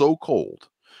cold, so cold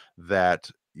that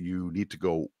you need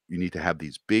to have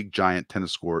these big, giant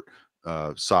tennis court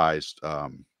sized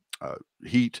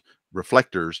heat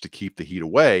reflectors to keep the heat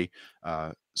away,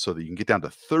 so that you can get down to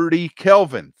 30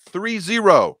 Kelvin,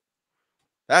 30.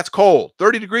 That's cold.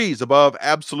 30 degrees above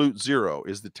absolute zero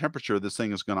is the temperature this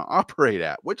thing is going to operate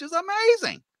at, which is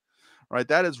amazing, right?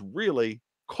 That is really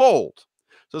cold.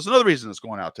 So it's another reason it's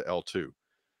going out to L2.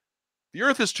 The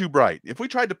Earth is too bright. If we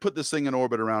tried to put this thing in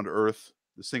orbit around Earth,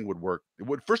 this thing would work. It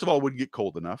would, first of all, it wouldn't get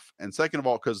cold enough. And second of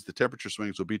all, because the temperature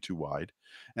swings would be too wide.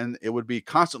 And it would be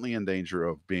constantly in danger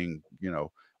of being,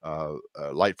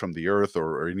 light from the Earth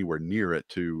or anywhere near it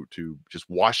to just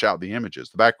wash out the images.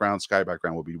 The background, sky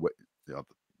background would be,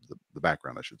 the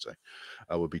background, I should say,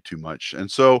 would be too much.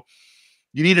 And so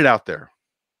you need it out there.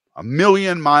 1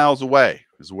 million miles away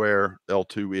is where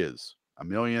L2 is. 1.5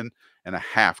 million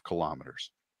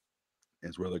kilometers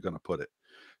is where they're going to put it.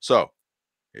 So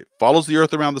it follows the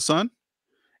Earth around the sun.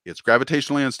 It's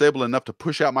gravitationally unstable enough to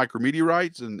push out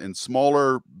micrometeorites and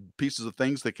smaller pieces of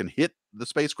things that can hit the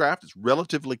spacecraft. It's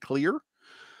relatively clear.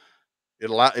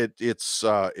 It's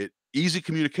easy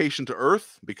communication to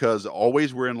Earth, because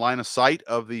always we're in line of sight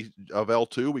of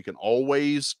L2. We can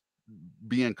always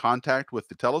be in contact with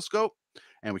the telescope,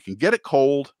 and we can get it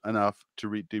cold enough to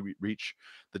reach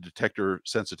the detector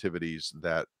sensitivities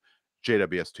that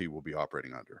JWST will be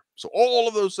operating under. So all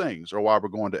of those things are why we're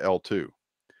going to L2.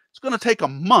 It's going to take a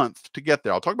month to get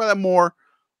there. I'll talk about that more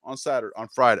on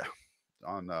Friday,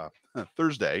 on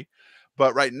Thursday.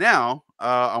 But right now,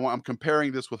 I'm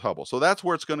comparing this with Hubble. So that's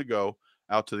where it's going to go,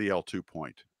 out to the L2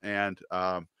 point. And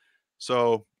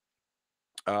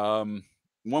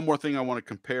one more thing I want to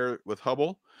compare with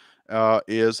Hubble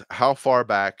is how far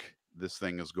back this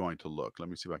thing is going to look. Let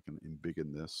me see if I can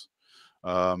embiggen this.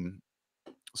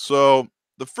 So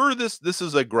the furthest, this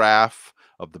is a graph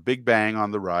of the Big Bang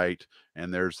on the right,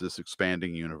 and there's this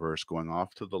expanding universe going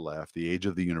off to the left. The age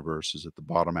of the universe is at the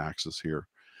bottom axis here.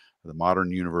 The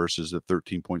modern universe is at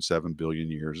 13.7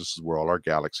 billion years. This is where all our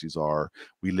galaxies are.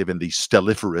 We live in the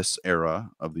stelliferous era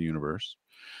of the universe,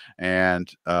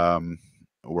 and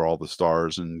where all the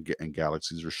stars and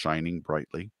galaxies are shining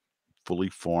brightly, fully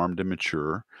formed and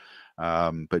mature.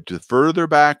 But the further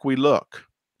back we look,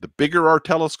 the bigger our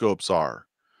telescopes are,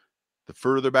 the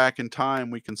further back in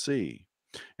time we can see.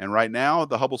 And right now,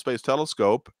 the Hubble Space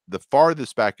Telescope, the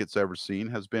farthest back it's ever seen,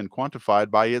 has been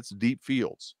quantified by its deep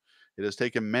fields. It has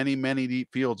taken many, many deep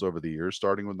fields over the years,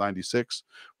 starting with 96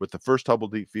 with the first Hubble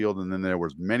deep field, and then there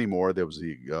was many more. There was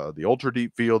the ultra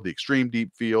deep field, the extreme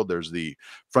deep field. There's the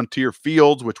frontier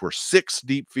fields, which were 6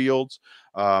 deep fields.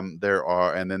 And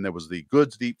then there was the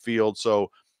goods deep field. So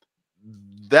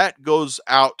that goes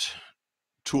out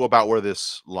to about where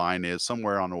this line is,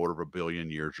 somewhere on the order of 1 billion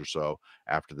years or so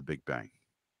after the Big Bang.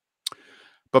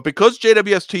 But because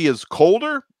JWST is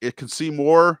colder, it can see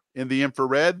more in the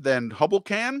infrared than Hubble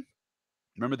can.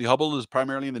 Remember, the Hubble is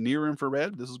primarily in the near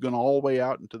infrared. This is going all the way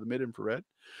out into the mid infrared.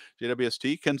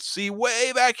 JWST can see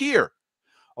way back here,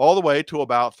 all the way to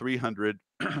about 300,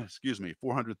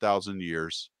 400,000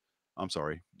 years. I'm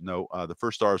sorry. No, the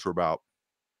first stars were about,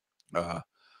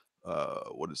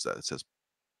 what is that? It says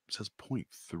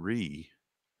 0.3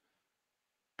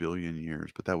 billion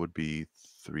years, but that would be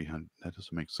 300. That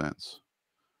doesn't make sense,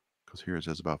 because here it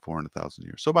says about 400,000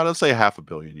 years. So about, let's say, 500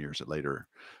 million years later,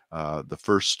 the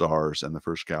first stars and the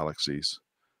first galaxies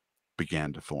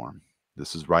began to form.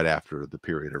 This is right after the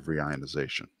period of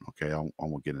reionization. Okay, I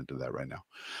won't get into that right now.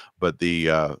 But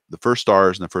the first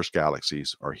stars and the first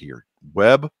galaxies are here.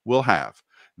 Webb will have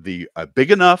a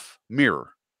big enough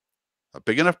mirror, a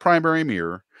big enough primary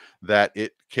mirror, that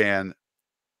it can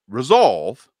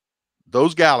resolve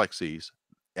those galaxies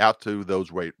out to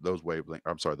those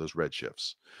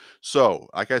redshifts. So,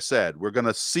 like I said, we're going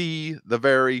to see the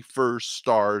very first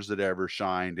stars that ever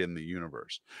shined in the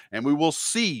universe, and we will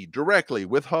see directly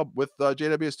with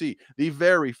JWST the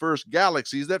very first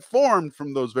galaxies that formed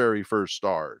from those very first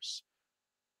stars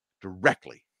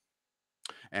directly.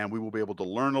 And we will be able to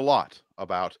learn a lot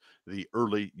about the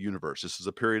early universe. This is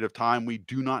a period of time we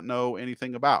do not know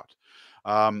anything about.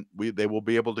 They will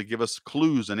be able to give us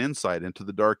clues and insight into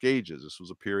the Dark Ages. This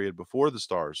was a period before the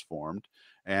stars formed.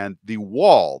 And the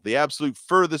wall, the absolute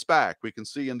furthest back we can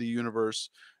see in the universe,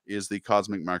 is the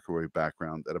cosmic microwave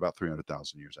background at about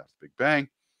 300,000 years after the Big Bang.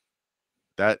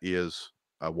 That is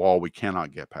a wall we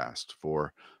cannot get past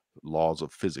for laws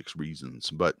of physics reasons.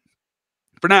 But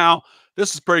for now,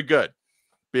 this is pretty good.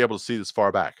 Be able to see this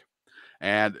far back.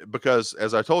 And because,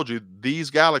 as I told you, these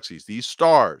galaxies, these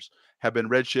stars, have been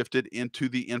redshifted into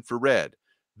the infrared.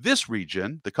 This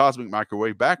region, the cosmic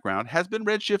microwave background, has been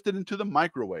redshifted into the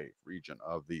microwave region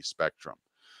of the spectrum.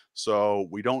 So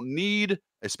we don't need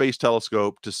a space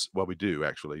telescope well, we do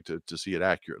actually, to see it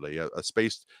accurately. A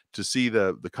space to see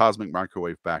the cosmic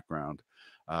microwave background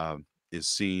is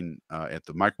seen at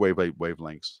the microwave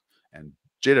wavelengths, and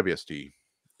JWST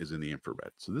is in the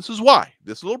infrared. So this is why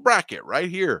this little bracket right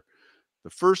here, the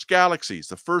first galaxies,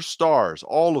 the first stars,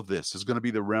 all of this is going to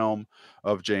be the realm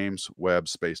of James Webb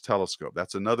Space Telescope.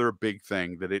 That's another big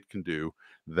thing that it can do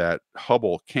that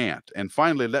Hubble can't. And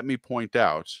finally, let me point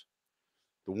out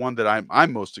the one that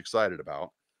I'm most excited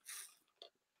about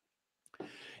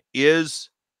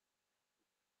is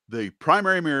the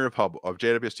primary mirror of Hubble, of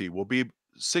JWST, will be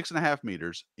 6.5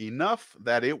 meters, enough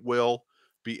that it will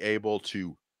be able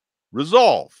to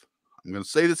resolve. I'm going to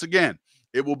say this again.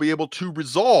 It will be able to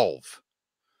resolve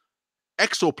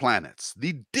exoplanets,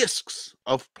 the disks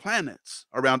of planets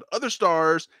around other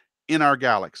stars in our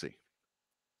galaxy.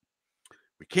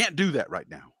 We can't do that right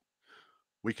now.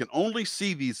 We can only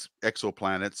see these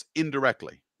exoplanets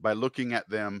indirectly by looking at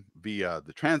them via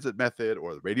the transit method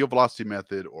or the radial velocity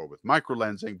method or with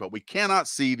microlensing, but we cannot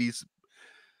see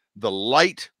the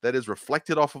light that is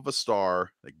reflected off of a star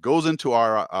that goes into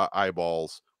our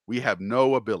eyeballs. We have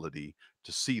no ability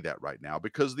to see that right now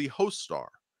because the host star,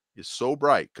 is so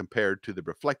bright compared to the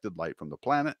reflected light from the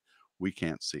planet, we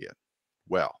can't see it.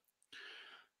 Well,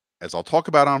 as I'll talk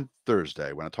about on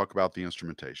Thursday when I talk about the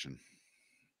instrumentation,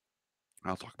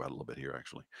 I'll talk about it a little bit here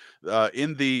actually.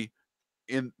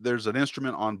 There's an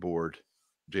instrument on board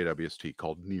JWST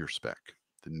called NIRSpec,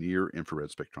 the Near Infrared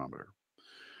Spectrometer.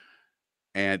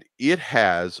 And it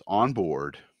has on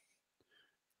board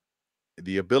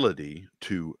the ability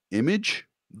to image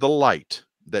the light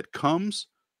that comes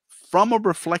from a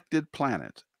reflected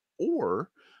planet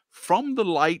or from the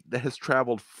light that has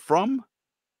traveled from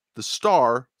the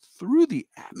star through the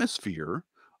atmosphere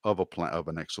of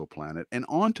an exoplanet and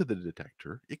onto the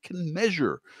detector. It can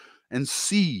measure and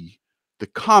see the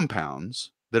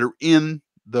compounds that are in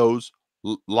those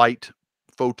light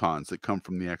photons that come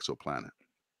from the exoplanet.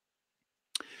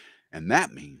 And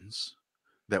that means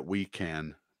that we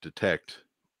can detect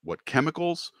what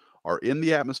chemicals are in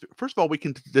the atmosphere. First of all, we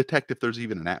can detect if there's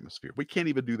even an atmosphere. We can't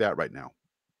even do that right now.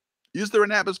 Is there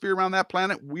an atmosphere around that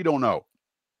planet? We don't know.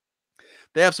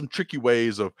 They have some tricky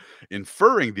ways of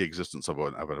inferring the existence of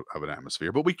an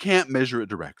atmosphere, but we can't measure it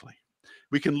directly.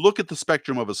 We can look at the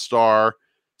spectrum of a star,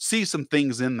 see some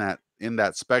things in that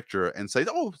spectra, and say,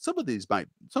 oh, some of these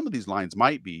lines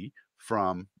might be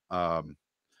from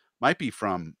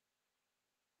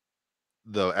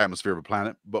the atmosphere of a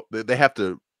planet, but they have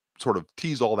to sort of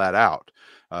tease all that out,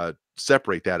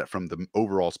 separate that from the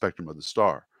overall spectrum of the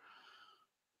star.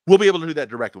 We'll be able to do that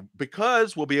directly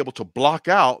because we'll be able to block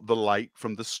out the light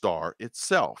from the star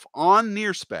itself. On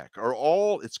NIRSpec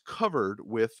it's covered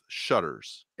with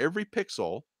shutters. Every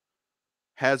pixel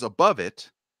has above it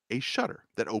a shutter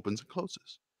that opens and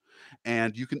closes.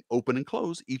 And you can open and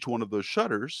close each one of those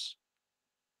shutters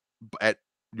at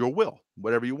your will,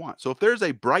 whatever you want. So if there's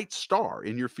a bright star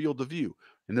in your field of view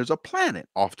and there's a planet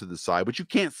off to the side, but you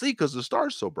can't see because the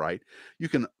star's so bright, you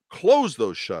can close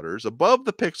those shutters above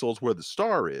the pixels where the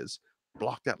star is,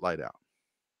 block that light out.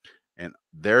 And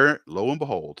there, lo and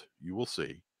behold, you will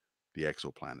see the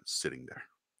exoplanet sitting there.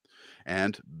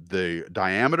 And the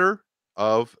diameter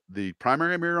of the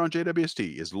primary mirror on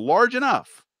JWST is large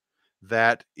enough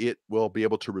that it will be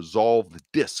able to resolve the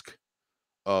disk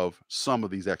of some of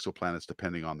these exoplanets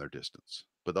depending on their distance.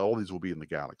 But all these will be in the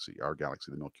galaxy, our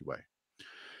galaxy, the Milky Way.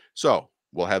 So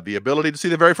we'll have the ability to see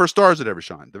the very first stars that ever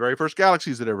shine, the very first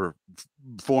galaxies that ever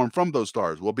form from those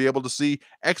stars. We'll be able to see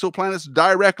exoplanets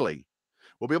directly.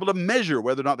 We'll be able to measure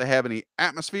whether or not they have any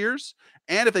atmospheres.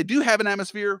 And if they do have an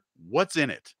atmosphere, what's in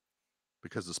it?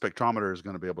 Because the spectrometer is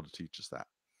going to be able to teach us that.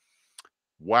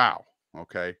 Wow.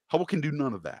 Okay. Hubble can do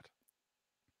none of that.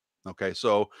 Okay.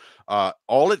 So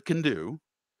all it can do,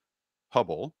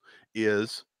 Hubble,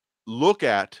 is look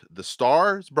at the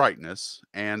star's brightness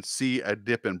and see a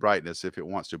dip in brightness if it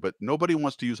wants to. But nobody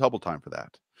wants to use Hubble time for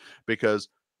that because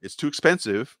it's too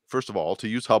expensive, first of all, to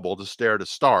use Hubble to stare at a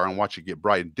star and watch it get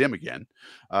bright and dim again.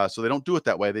 So they don't do it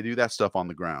that way. They do that stuff on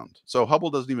the ground. So Hubble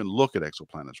doesn't even look at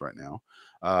exoplanets right now,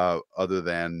 other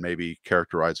than maybe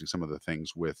characterizing some of the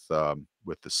things with the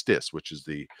STIS, which is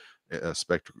the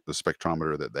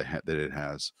spectrometer that it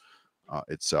has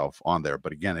itself on there.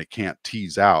 But again, it can't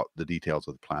tease out the details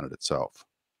of the planet itself.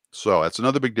 So that's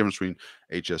another big difference between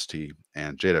HST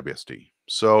and JWST.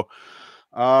 So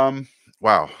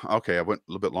wow. Okay, I went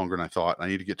a little bit longer than I thought. I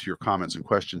need to get to your comments and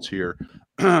questions here.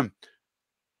 Who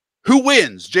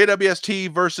wins, JWST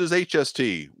versus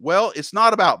HST? Well, it's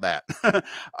not about that.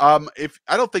 If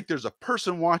I don't think there's a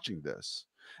person watching this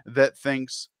that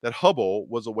thinks that Hubble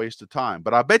was a waste of time,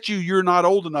 but I bet you're not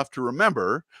old enough to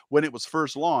remember when it was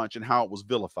first launched and how it was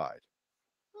vilified.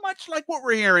 Much like what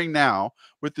we're hearing now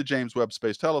with the James Webb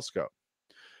Space Telescope.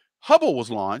 Hubble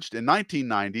was launched in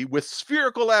 1990 with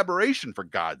spherical aberration, for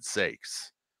God's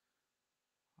sakes.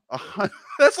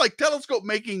 That's like telescope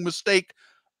making mistake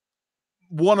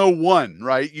 101,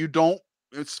 right?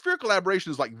 Spherical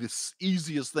aberration is like the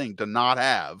easiest thing to not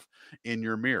have in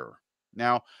your mirror.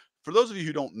 Now, for those of you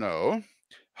who don't know,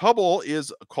 Hubble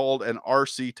is called an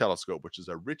RC telescope, which is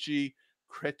a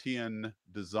Ritchey-Chrétien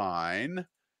design.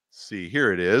 See,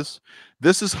 here it is.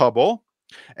 This is Hubble.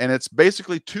 And it's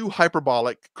basically two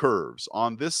hyperbolic curves.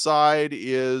 On this side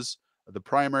is the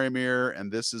primary mirror,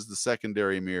 and this is the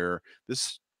secondary mirror.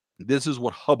 This is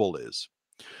what Hubble is.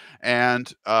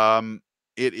 And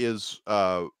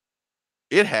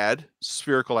it had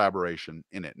spherical aberration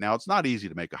in it. Now, it's not easy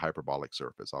to make a hyperbolic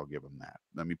surface. I'll give them that.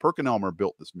 I mean, Perkin-Elmer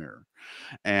built this mirror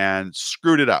and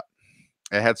screwed it up.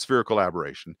 It had spherical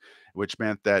aberration, which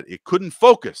meant that it couldn't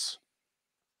focus.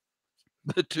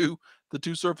 The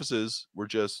two surfaces were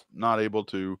just not able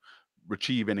to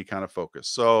achieve any kind of focus.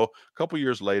 So a couple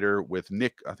years later with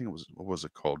Nick, I think it was, what was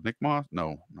it called? Nick Moss?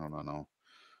 No.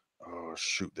 oh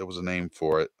shoot, there was a name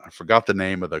for it. I forgot the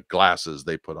name of the glasses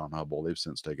they put on Hubble. They've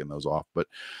since taken those off, but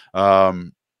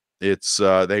um, it's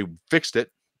they fixed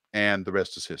it, and the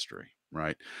rest is history,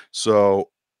 right? So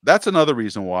that's another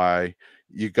reason why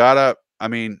you gotta. I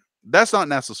mean, that's not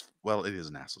NASA's. Well, it is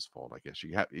NASA's fault, I guess.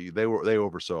 They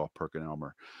oversaw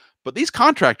Perkin-Elmer, but these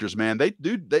contractors, man, they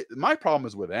do. My problem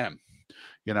is with them.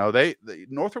 You know,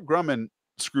 Northrop Grumman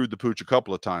screwed the pooch a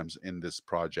couple of times in this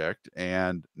project,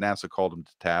 and NASA called him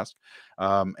to task.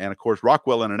 And of course,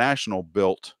 Rockwell International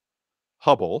built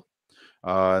Hubble,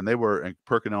 and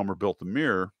Perkin-Elmer built the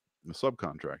mirror, the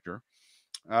subcontractor.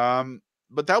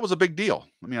 But that was a big deal.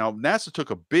 I mean, NASA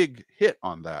took a big hit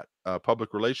on that,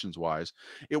 public relations wise.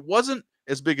 It wasn't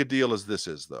as big a deal as this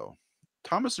is, though.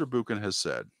 Thomas Zurbuchen has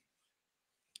said,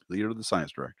 leader of the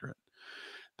science directorate,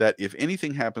 that if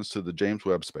anything happens to the James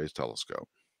Webb Space Telescope,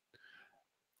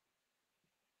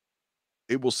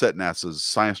 it will set NASA's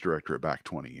science directorate back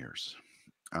 20 years.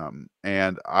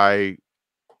 And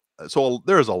so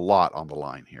there's a lot on the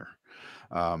line here.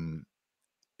 Um,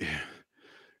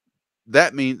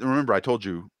 that means, remember, I told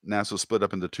you NASA split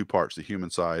up into two parts: the human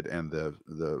side and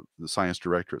the science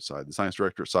directorate side. The science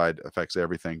directorate side affects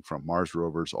everything from Mars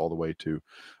rovers all the way to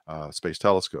space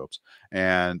telescopes.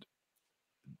 And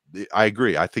I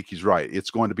agree. I think he's right.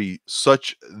 It's going to be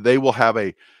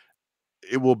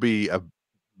it will be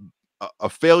a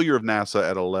failure of NASA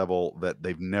at a level that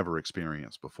they've never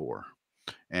experienced before.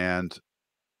 And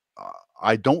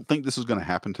I don't think this is going to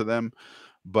happen to them.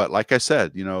 But like I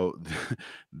said,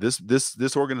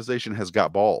 this organization has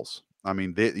got balls. I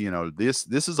mean, this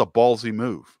is a ballsy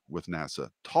move with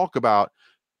NASA. Talk about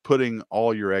putting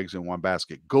all your eggs in one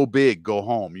basket. Go big, go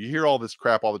home. You hear all this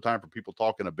crap all the time from people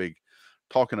talking a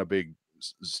big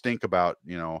stink about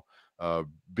uh,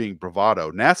 being bravado.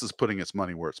 NASA's putting its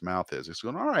money where its mouth is. It's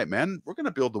going, all right, man, we're going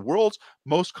to build the world's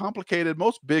most complicated,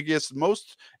 most biggest,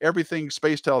 most everything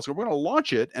space telescope. We're going to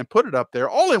launch it and put it up there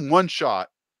all in one shot.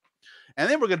 And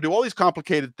then we're going to do all these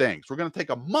complicated things. We're going to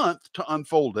take a month to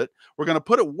unfold it. We're going to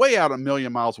put it way out a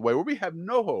million miles away where we have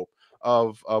no hope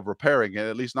of repairing it,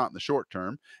 at least not in the short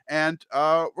term. And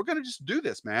we're going to just do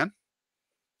this, man.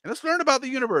 And let's learn about the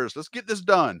universe. Let's get this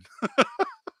done.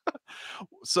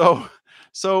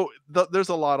 So there's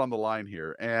a lot on the line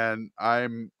here, and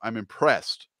I'm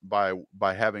impressed by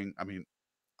having. I mean,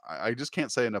 I just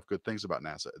can't say enough good things about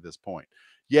NASA at this point.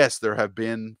 Yes, there have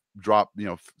been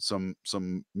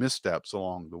some missteps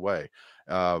along the way,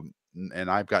 and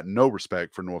I've got no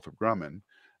respect for Northrop Grumman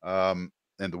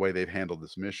and the way they've handled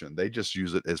this mission. They just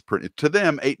use it as pretty to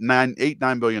them.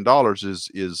 $9 billion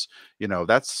is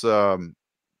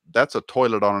that's a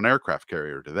toilet on an aircraft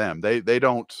carrier to them. They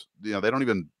don't they don't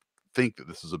even think that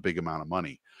this is a big amount of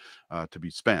money to be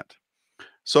spent.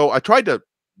 So I tried to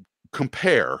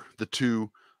compare the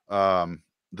two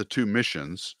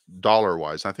missions dollar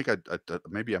wise. I think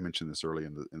maybe I mentioned this early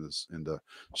in the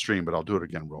stream, but I'll do it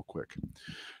again real quick.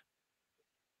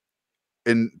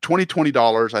 In 2020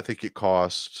 dollars, I think it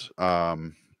cost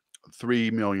 $3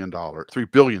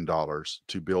 billion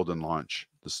to build and launch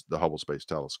the Hubble Space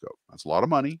Telescope. That's a lot of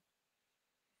money,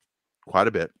 quite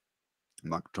a bit. I'm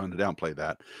not trying to downplay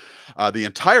that. The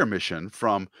entire mission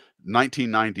from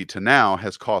 1990 to now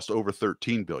has cost over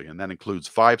 13 billion. That includes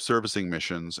 5 servicing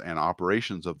missions and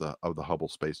operations of the Hubble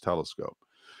Space Telescope.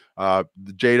 The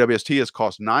JWST has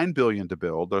cost 9 billion to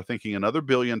build. They're thinking another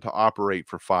billion to operate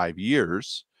for 5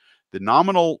 years. The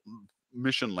nominal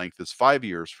mission length is 5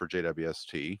 years for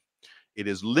JWST. It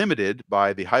is limited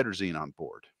by the hydrazine on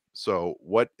board. So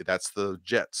that's the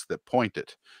jets that point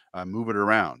it, move it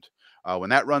around. When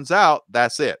that runs out,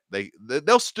 that's it.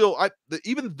 They'll still,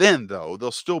 even then though,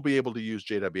 they'll still be able to use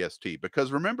JWST,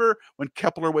 because remember when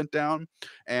Kepler went down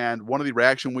and one of the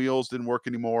reaction wheels didn't work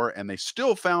anymore, and they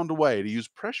still found a way to use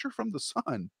pressure from the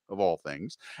sun, of all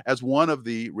things, as one of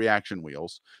the reaction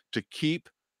wheels to keep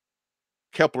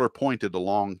Kepler pointed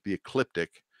along the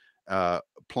ecliptic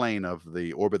plane of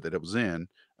the orbit that it was in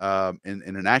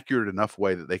an accurate enough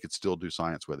way that they could still do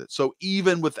science with it. So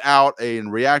even without a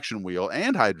reaction wheel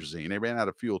and hydrazine, they ran out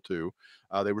of fuel too,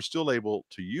 they were still able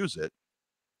to use it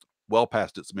well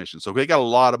past its mission. So they got a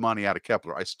lot of money out of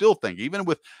Kepler. I still think even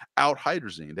without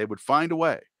hydrazine, they would find a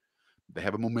way. They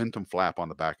have a momentum flap on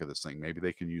the back of this thing. Maybe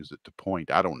they can use it to point.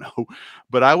 I don't know.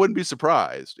 But I wouldn't be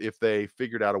surprised if they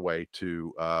figured out a way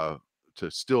to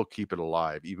still keep it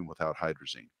alive even without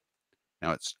hydrazine.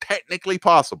 Now, it's technically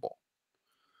possible.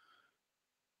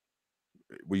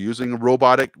 We're using a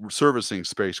robotic servicing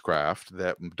spacecraft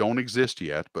that don't exist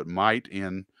yet, but might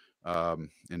in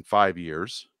 5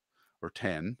 years or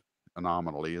 10,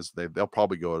 nominally, as they'll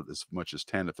probably go as much as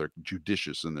 10 if they're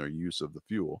judicious in their use of the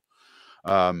fuel.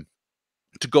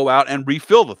 to go out and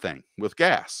refill the thing with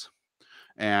gas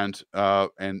and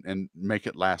make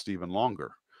it last even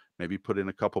longer. Maybe put in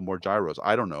a couple more gyros.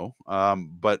 I don't know,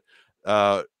 but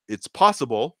it's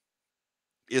possible.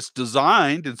 It's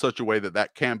designed in such a way that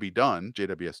that can be done.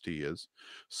 JWST is.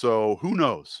 So who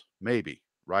knows? Maybe,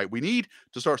 right? We need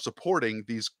to start supporting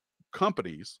these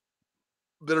companies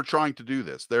that are trying to do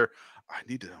this. I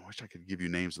wish I could give you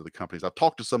names of the companies. I've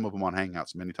talked to some of them on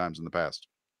Hangouts many times in the past,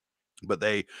 but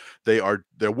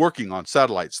they're working on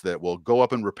satellites that will go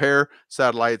up and repair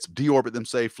satellites, deorbit them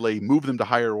safely, move them to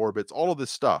higher orbits, all of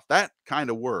this stuff. That kind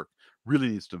of work really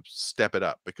needs to step it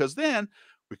up, because then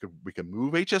we can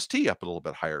move HST up a little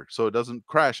bit higher so it doesn't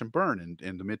crash and burn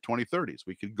in the mid 2030s.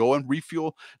 We could go and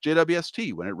refuel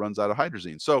JWST when it runs out of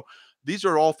hydrazine. So these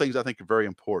are all things I think are very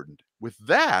important. With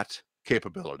that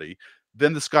capability,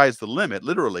 then the sky's the limit,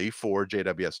 literally, for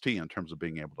JWST in terms of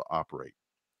being able to operate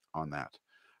on that.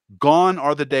 Gone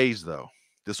are the days, though.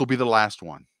 This will be the last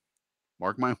one.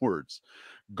 Mark my words.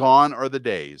 Gone are the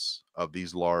days of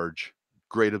these large,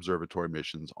 great observatory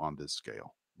missions on this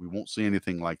scale. We won't see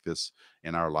anything like this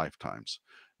in our lifetimes.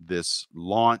 This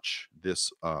launch, the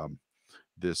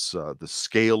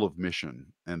scale of mission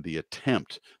and the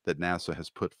attempt that NASA has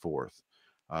put forth.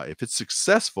 If it's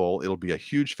successful, it'll be a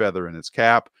huge feather in its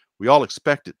cap. We all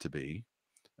expect it to be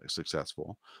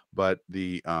successful, but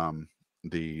the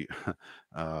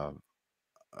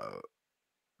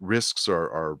risks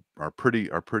are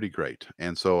pretty great.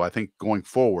 And so I think going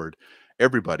forward,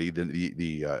 everybody,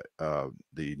 the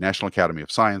National Academy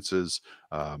of Sciences,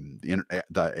 the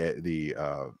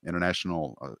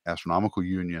International Astronomical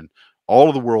Union, all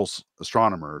of the world's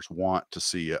astronomers want to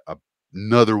see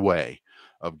another way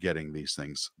of getting these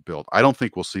things built. I don't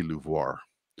think we'll see LUVOIR.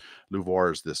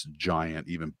 LUVOIR is this giant,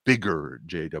 even bigger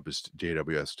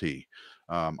JWST.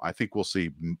 I think we'll see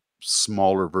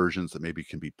smaller versions that maybe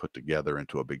can be put together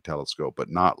into a big telescope, but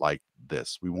not like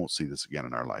this. We won't see this again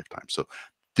in our lifetime. So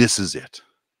this is it.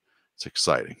 It's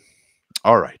exciting.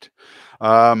 All right.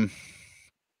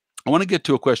 I want to get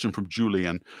to a question from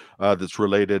Julian that's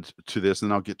related to this, and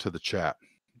then I'll get to the chat.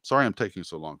 Sorry I'm taking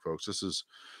so long, folks. There's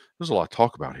a lot to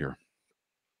talk about here.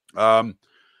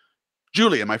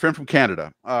 Julian, my friend from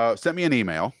Canada, sent me an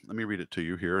email. Let me read it to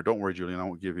you here. Don't worry, Julian, I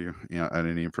won't give you,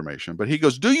 any information. But he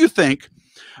goes, do you think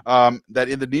that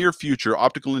in the near future,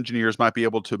 optical engineers might be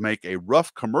able to make a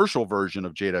rough commercial version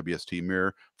of JWST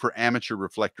mirror for amateur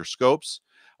reflector scopes?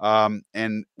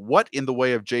 And what in the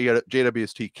way of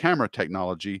JWST camera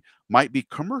technology might be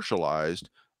commercialized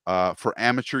for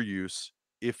amateur use,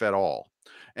 if at all?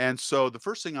 And so the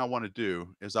first thing I want to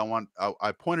do is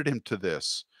I pointed him to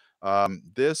this.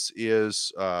 This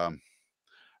is a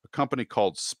company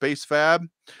called SpaceFab,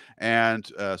 and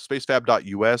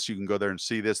spacefab.us. You can go there and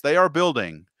see this. They are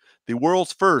building the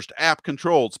world's first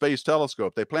app-controlled space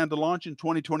telescope. They plan to launch in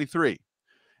 2023.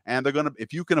 And they're going to,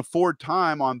 if you can afford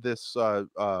time on this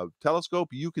telescope,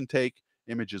 you can take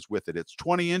images with it. It's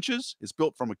 20 inches. It's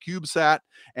built from a CubeSat,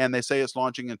 and they say it's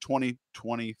launching in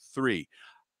 2023.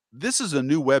 This is a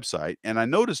new website, and I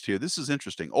noticed here, this is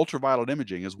interesting. Ultraviolet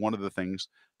imaging is one of the things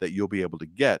that you'll be able to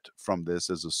get from this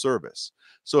as a service.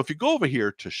 So if you go over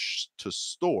here to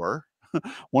store,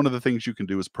 one of the things you can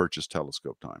do is purchase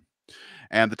telescope time.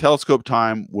 And the telescope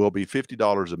time will be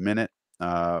 $50 a minute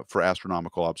for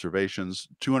astronomical observations,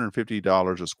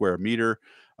 $250 a square meter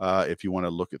if you want to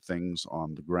look at things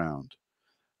on the ground.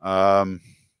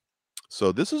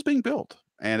 So this is being built.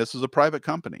 And this is a private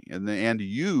company, and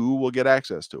you will get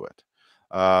access to it.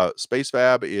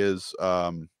 SpaceFab is,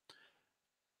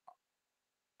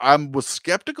 I was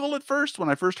skeptical at first when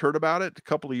I first heard about it a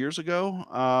couple of years ago,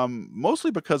 mostly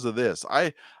because of this.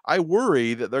 I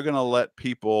worry that they're going to let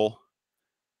people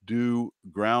do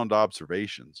ground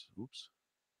observations. Oops,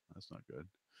 that's not good.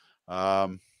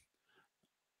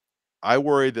 I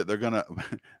worry that they're gonna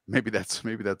maybe that's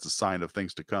a sign of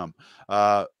things to come.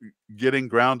 Getting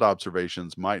ground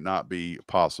observations might not be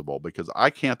possible, because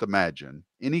I can't imagine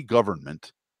any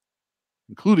government,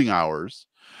 including ours,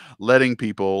 letting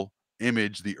people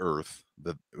image the Earth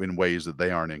in ways that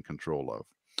they aren't in control of.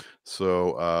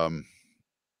 So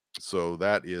so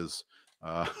that is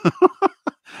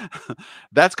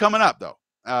that's coming up, though.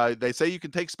 They say you can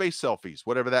take space selfies,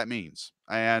 whatever that means.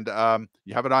 And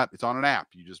you have it on, it's on an app.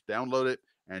 You just download it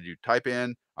and you type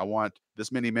in, I want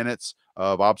this many minutes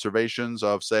of observations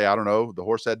of, say, I don't know, the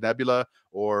Horsehead Nebula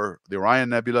or the Orion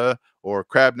Nebula or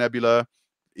Crab Nebula,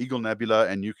 Eagle Nebula,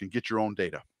 and you can get your own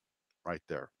data right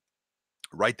there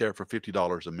for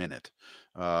 $50 a minute.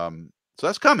 So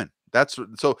that's coming.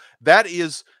 So that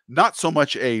is not so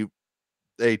much a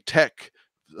tech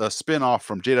spin-off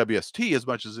from JWST as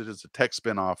much as it is a tech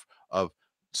spin-off of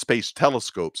space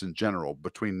telescopes in general,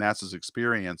 between NASA's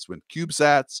experience with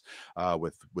CubeSats,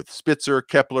 with Spitzer,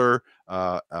 Kepler,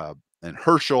 and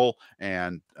Herschel,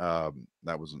 and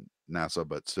that wasn't NASA,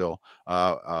 but still,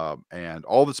 and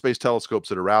all the space telescopes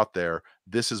that are out there.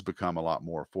 This has become a lot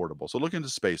more affordable. So look into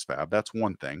space fab. That's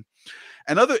one thing.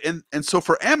 And so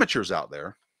for amateurs out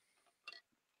there,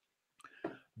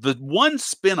 the one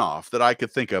spinoff that I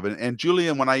could think of, and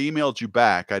Julian, when I emailed you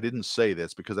back, I didn't say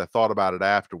this because I thought about it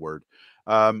afterward.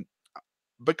 Um,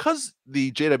 because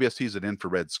the JWST is an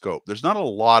infrared scope, there's not a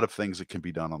lot of things that can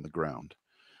be done on the ground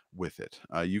with it.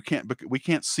 We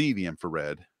can't see the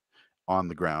infrared on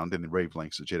the ground in the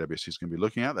wavelengths that JWST is going to be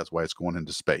looking at. That's why it's going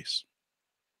into space.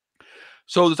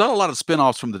 So there's not a lot of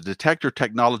spinoffs from the detector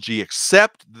technology,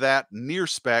 except that near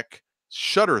spec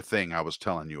shutter thing I was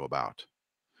telling you about.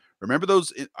 Remember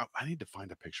those? I need to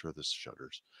find a picture of those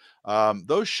shutters.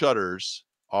 Those shutters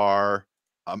are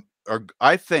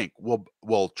I think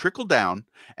will trickle down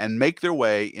and make their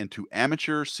way into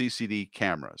amateur CCD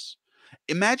cameras.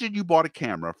 Imagine you bought a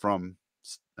camera from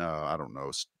I don't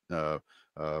know,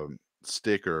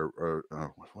 Stick or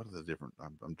what are the different?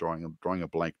 I'm drawing a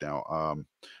blank now on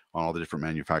all the different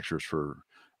manufacturers for.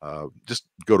 Just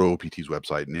go to OPT's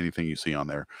website and anything you see on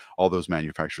there, all those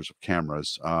manufacturers of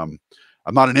cameras.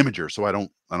 I'm not an imager, so I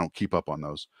don't keep up on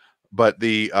those. But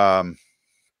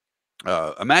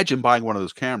imagine buying one of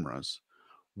those cameras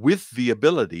with the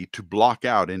ability to block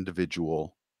out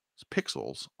individual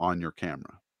pixels on your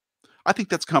camera. I think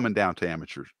that's coming down to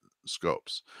amateur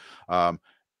scopes.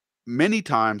 Many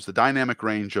times the dynamic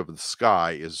range of the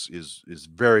sky is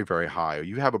very, very high.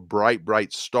 You have a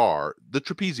bright star. The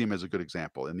trapezium is a good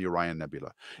example in the Orion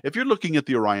Nebula. If you're looking at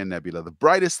the Orion Nebula, the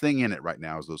brightest thing in it right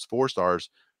now is those 4 stars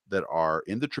that are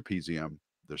in the trapezium.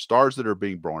 They're stars that are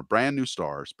being born, brand new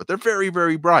stars, but they're very,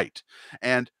 very bright.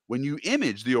 And when you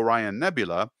image the Orion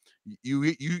Nebula,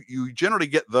 you generally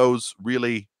get those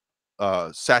really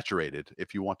saturated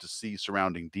if you want to see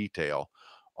surrounding detail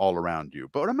all around you.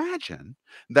 But imagine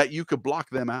that you could block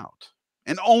them out,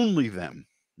 and only them,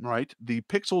 right? The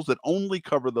pixels that only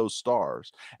cover those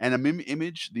stars, and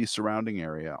image the surrounding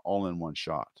area all in one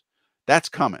shot. That's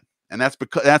coming, and that's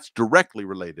because that's directly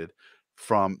related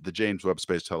from the James Webb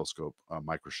Space Telescope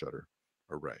microshutter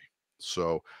array.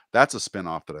 So that's a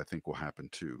spinoff that I think will happen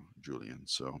too, Julian.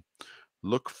 So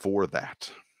look for that.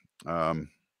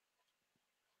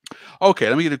 Okay,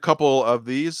 let me get a couple of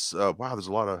these. Wow, there's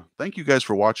a lot of. Thank you guys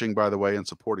for watching, by the way, and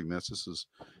supporting this. This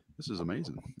is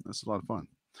amazing. This is a lot of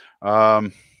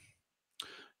fun.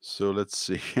 So let's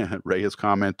see. Ray is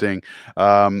commenting.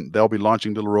 They'll be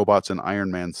launching little robots in Iron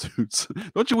Man suits.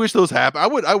 Don't you wish those happen? I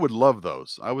would love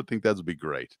those. I would think that would be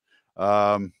great.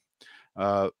 Um,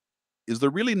 is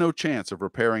there really no chance of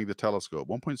repairing the telescope?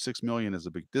 1.6 million is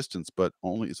a big distance, but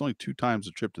it's only 2 times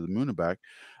the trip to the moon and back.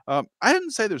 I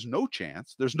didn't say there's no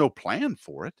chance. There's no plan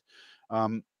for it.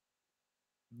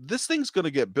 This thing's going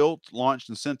to get built, launched,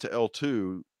 and sent to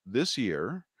L2 this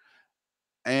year,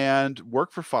 and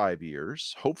work for 5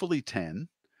 years, hopefully 10,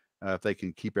 if they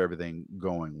can keep everything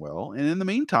going well. And in the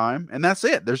meantime, and that's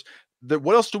it.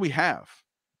 What else do we have?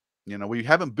 We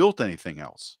haven't built anything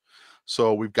else,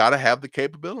 so we've got to have the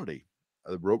capability.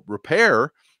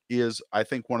 Repair is, I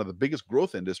think, one of the biggest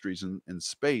growth industries in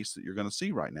space that you're going to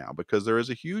see right now, because there is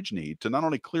a huge need to not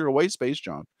only clear away space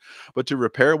junk, but to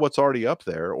repair what's already up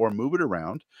there or move it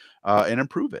around and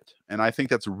improve it. And I think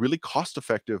that's a really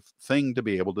cost-effective thing to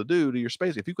be able to do to your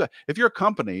space. If you're a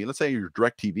company, let's say you're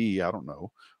DirecTV, I don't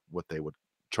know what they would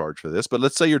charge for this, but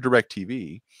let's say you're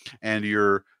DirecTV and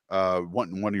you're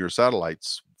wanting one of your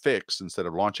satellites fixed instead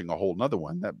of launching a whole nother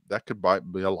one, that could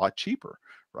be a lot cheaper,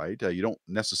 right? You don't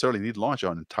necessarily need to launch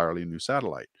on an entirely new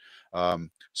satellite.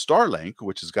 Starlink,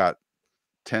 which has got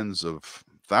tens of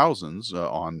thousands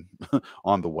on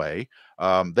on the way,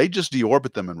 they just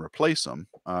deorbit them and replace them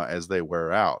as they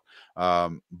wear out.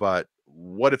 But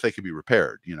what if they could be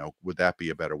repaired? Would that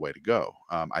be a better way to go?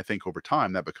 I think over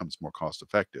time that becomes more cost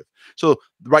effective. So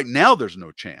right now there's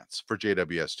no chance for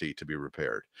JWST to be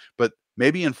repaired, but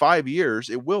maybe in 5 years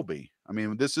it will be. I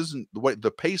mean, this isn't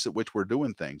the pace at which we're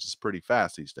doing things is pretty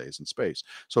fast these days in space.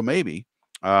 So maybe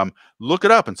look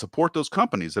it up and support those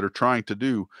companies that are trying to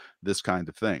do this kind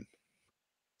of thing.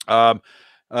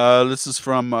 This is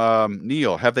from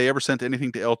Neil. Have they ever sent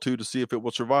anything to L2 to see if it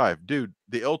will survive? Dude,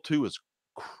 the L2 is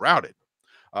crowded.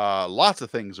 Lots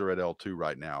of things are at L2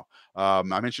 right now. I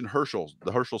mentioned Herschel.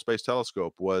 The Herschel Space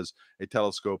Telescope was a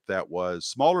telescope that was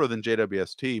smaller than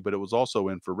JWST, but it was also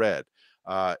infrared.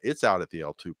 It's out at the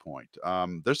L2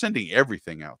 point. They're sending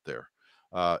everything out there.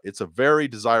 It's a very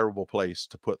desirable place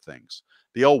to put things.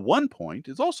 The L1 point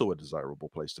is also a desirable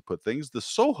place to put things. The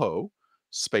SOHO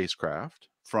spacecraft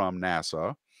from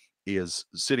NASA is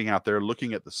sitting out there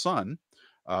looking at the sun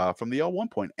from the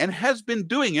L1 point and has been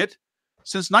doing it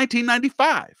since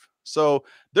 1995. So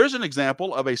there's an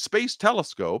example of a space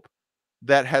telescope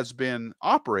that has been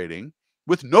operating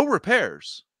with no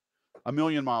repairs a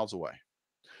million miles away.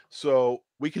 So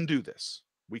we can do this.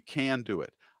 We can do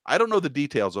it. I don't know the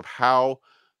details of how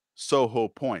SOHO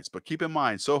points, but keep in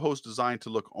mind, SOHO is designed to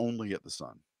look only at the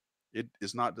sun. It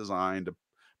is not designed to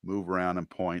move around and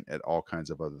point at all kinds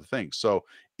of other things. So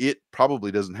it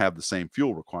probably doesn't have the same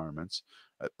fuel requirements.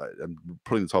 I'm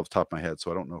putting this off the top of my head,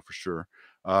 so I don't know for sure.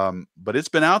 But it's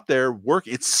been out there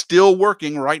it's still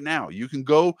working right now. You can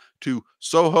go to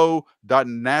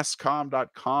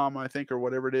soho.nascom.com, I think, or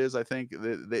whatever it is. I think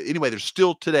anyway, they're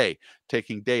still today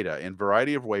taking data in a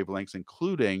variety of wavelengths,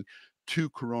 including 2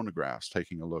 coronagraphs,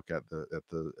 taking a look at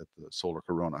the solar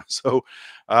corona. So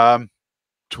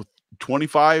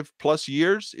 25 plus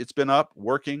years it's been up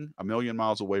working a million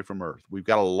miles away from Earth. We've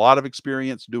got a lot of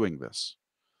experience doing this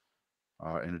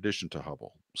in addition to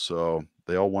Hubble. So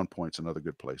the L1 point's another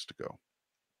good place to go.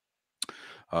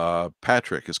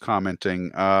 Patrick is commenting,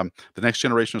 the next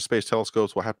generation of space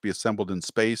telescopes will have to be assembled in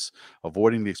space.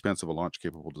 Avoiding the expense of a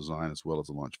launch-capable design as well as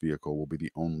a launch vehicle will be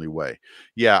the only way.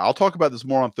 Yeah, I'll talk about this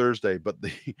more on Thursday, but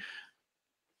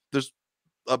there's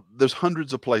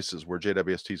hundreds of places where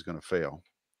JWST is going to fail.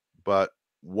 But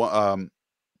the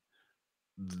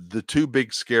 2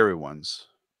 big scary ones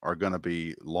are going to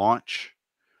be launch,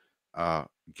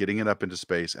 getting it up into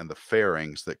space, and the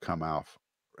fairings that come out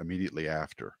immediately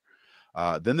after.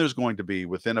 Then there's going to be,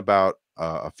 within about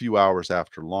a few hours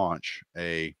after launch,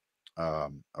 a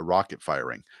rocket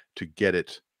firing to get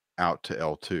it out to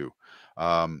L2.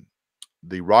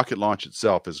 The rocket launch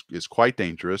itself is quite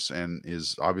dangerous and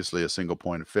is obviously a single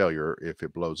point of failure if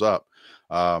it blows up.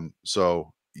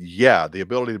 So yeah, the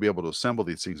ability to be able to assemble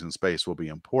these things in space will be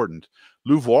important.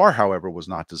 LUVOIR, however, was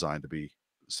not designed to be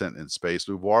sent in space.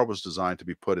 LUVOIR was designed to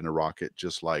be put in a rocket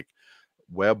just like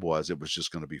Webb was. It was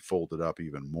just going to be folded up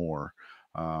even more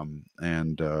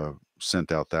and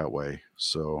sent out that way.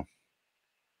 So,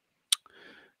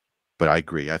 but I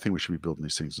agree. I think we should be building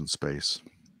these things in space.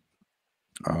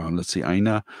 Let's see,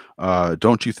 Aina.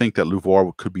 Don't you think that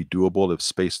LUVOIR could be doable if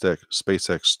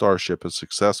SpaceX Starship is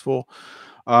successful?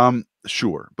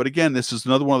 Sure. But again, this is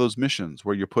another one of those missions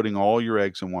where you're putting all your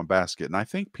eggs in one basket. And I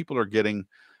think people are getting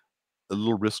a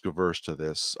little risk averse to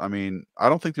this. I mean, I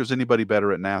don't think there's anybody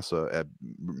better at NASA at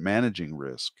managing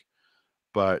risk,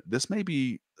 but it may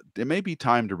be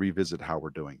time to revisit how we're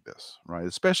doing this, right?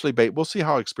 Especially, we'll see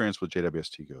how experience with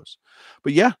JWST goes.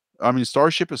 But yeah, I mean,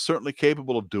 Starship is certainly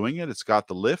capable of doing it. It's got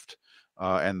the lift,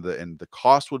 and the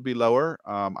cost would be lower.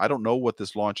 I don't know what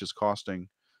this launch is costing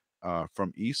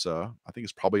from ESA. I think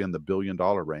it's probably in the $1 billion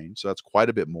range. So that's quite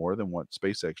a bit more than what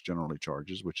SpaceX generally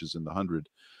charges, which is in the $100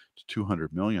 to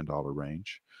 $200 million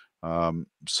range.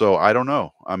 So I don't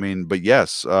know. I mean, but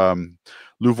yes,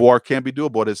 LUVOIR can be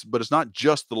doable. But it's not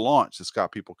just the launch that's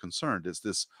got people concerned. It's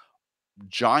this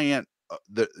giant,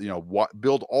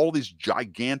 build all these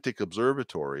gigantic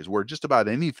observatories where just about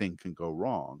anything can go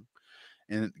wrong.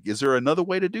 And is there another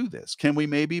way to do this? Can we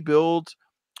maybe build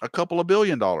a couple of $1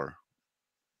 billion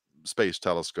space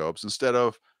telescopes instead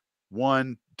of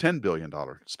one $10 billion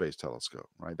space telescope,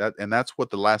 right? That's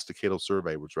what the last decadal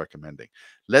survey was recommending.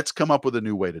 Let's come up with a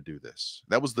new way to do this.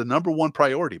 That was the #1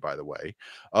 priority, by the way,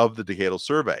 of the decadal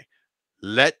survey.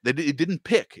 It didn't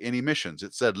pick any missions.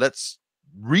 It said, let's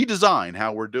redesign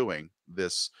how we're doing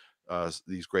this,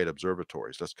 these great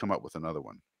observatories. Let's come up with another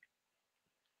one.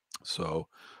 So,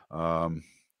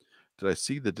 did I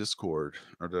see the Discord,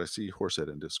 or did I see Horsehead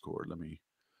in Discord? Let me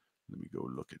go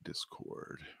look at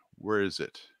Discord. Where is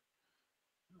it?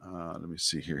 Let me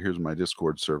see here. Here's my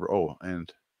Discord server. Oh,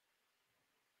 and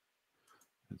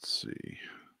let's see.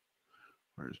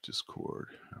 Where's Discord?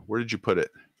 Where did you put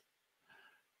it?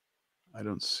 I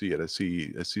don't see it. I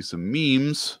see some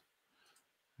memes,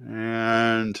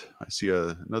 and I see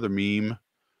another meme,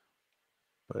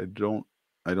 but I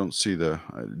don't see the.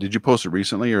 Did you post it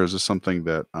recently, or is this something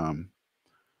that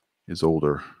is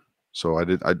older? So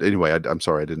anyway, I'm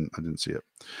sorry, I didn't see it.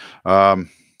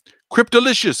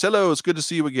 Cryptolicious, hello, it's good to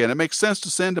see you again. It makes sense to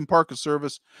send and park a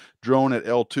service drone at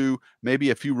L2,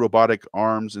 maybe a few robotic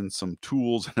arms and some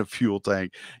tools and a fuel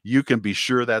tank. You can be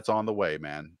sure that's on the way,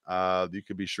 man. You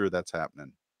can be sure that's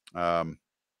happening. And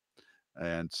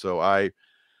so I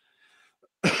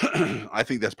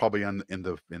think that's probably in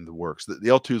the works. The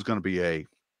L2 is going to be a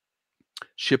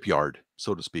shipyard,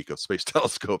 so to speak, of space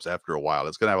telescopes after a while.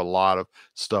 It's going to have a lot of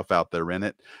stuff out there in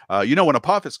it. When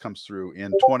Apophis comes through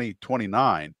in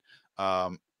 2029,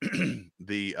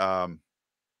 the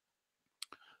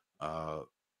Uh,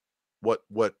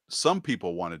 what some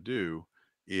people want to do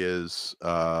is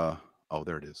oh,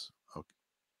 there it is.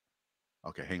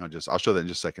 Okay, hang on, just I'll show that in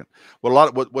just a second. What a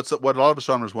lot of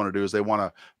astronomers want to do is they want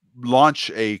to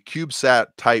launch a CubeSat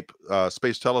type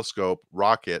space telescope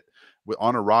rocket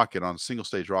on a rocket, on a single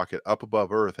stage rocket up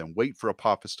above Earth, and wait for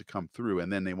Apophis to come through,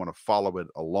 and then they want to follow it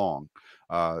along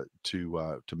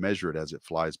to measure it as it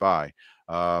flies by.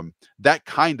 That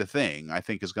kind of thing, I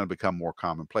think, is going to become more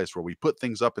commonplace, where we put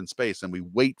things up in space and we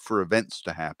wait for events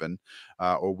to happen,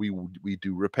 or we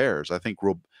do repairs. I think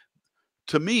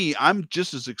to me, I'm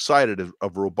just as excited of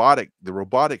the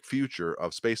robotic future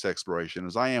of space exploration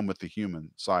as I am with the human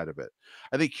side of it.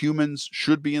 I think humans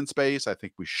should be in space. I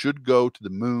think we should go to the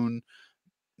moon,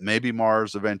 maybe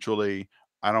Mars eventually.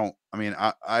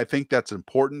 I think that's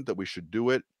important, that we should do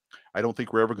it. I don't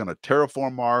think we're ever going to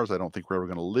terraform Mars. I don't think we're ever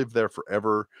going to live there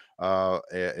forever,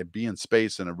 and be in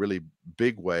space in a really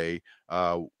big way,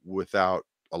 without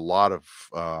a lot of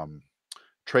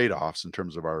trade-offs in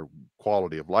terms of our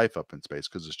quality of life up in space,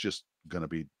 because it's just going to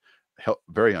be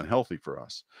very unhealthy for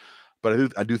us.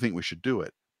 But I do think we should do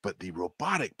it. But the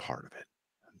robotic part of it,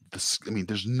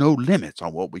 there's no limits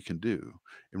on what we can do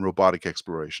in robotic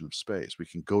exploration of space. We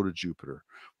can go to Jupiter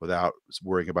without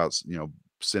worrying about,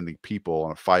 sending people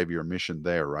on a 5-year mission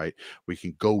there, right? We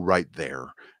can go right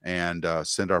there and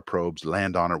send our probes,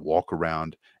 land on it, walk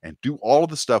around, and do all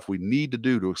of the stuff we need to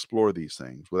do to explore these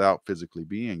things without physically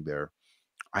being there.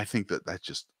 I think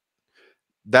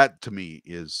that to me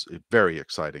is a very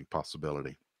exciting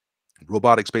possibility.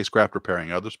 Robotic spacecraft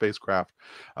repairing other spacecraft,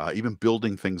 even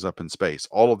building things up in space.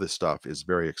 All of this stuff is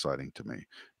very exciting to me,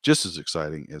 just as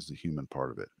exciting as the human part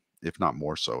of it, if not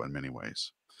more so in many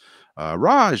ways.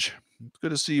 Raj, it's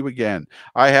good to see you again.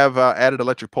 I have added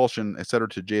electric propulsion, etc.,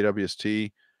 to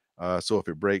JWST. So if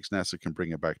it breaks, NASA can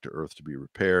bring it back to Earth to be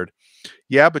repaired.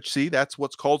 Yeah, but see, that's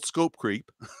what's called scope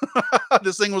creep.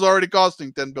 This thing was already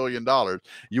costing $10 billion.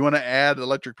 You want to add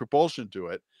electric propulsion to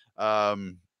it,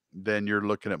 then you're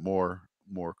looking at more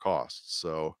costs.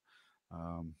 So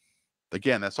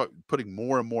again, that's putting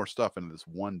more and more stuff into this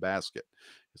one basket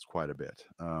is quite a bit.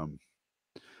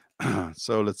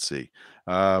 So let's see.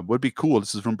 Would be cool.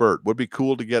 This is from Bert. Would be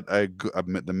cool to get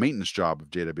the maintenance job of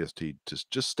JWST.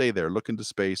 Just stay there, look into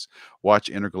space, watch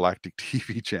intergalactic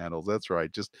TV channels. That's right.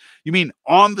 You mean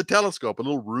on the telescope, a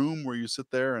little room where you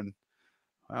sit there and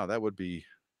wow, that would be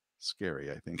scary,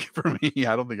 I think, for me.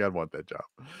 I don't think I'd want that job.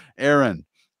 Aaron,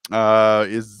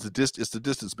 it's the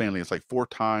distance mainly. It's like 4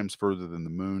 times further than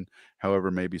the moon. However,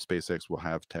 maybe SpaceX will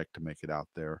have tech to make it out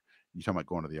there. You talking about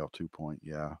going to the L2 point?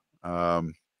 Yeah.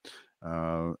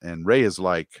 And Ray is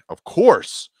like, of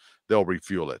course they'll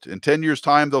refuel it. In 10 years'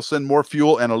 time, they'll send more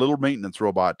fuel and a little maintenance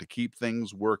robot to keep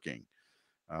things working.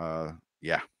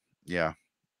 Yeah.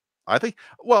 I think,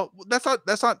 well, that's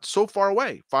not so far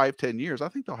away. 5-10 years. I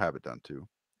think they'll have it done too.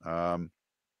 And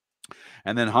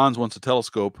then Hans wants a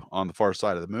telescope on the far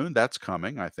side of the moon. That's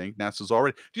coming, I think. NASA's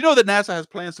already. Do you know that NASA has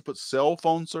plans to put cell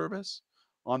phone service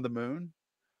on the moon?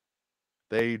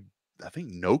 I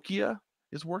think Nokia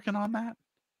is working on that.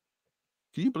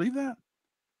 Can you believe that?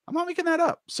 I'm not making that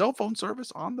up. Cell phone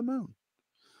service on the moon.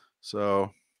 So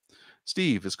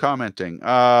Steve is commenting,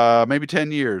 maybe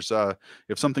 10 years.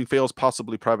 If something fails,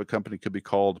 possibly private company could be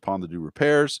called upon to do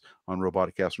repairs on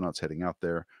robotic astronauts heading out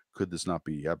there. Could this not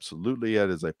be? Absolutely. It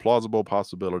is a plausible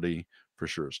possibility for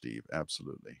sure, Steve.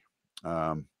 Absolutely.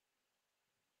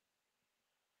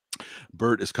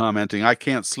 Bert is commenting, I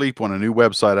can't sleep when a new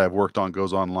website I've worked on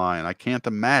goes online. I can't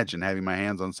imagine having my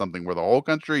hands on something where the whole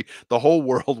country, the whole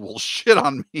world will shit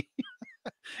on me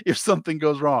if something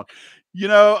goes wrong.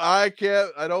 I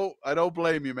don't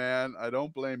blame you, man. I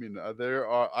don't blame you.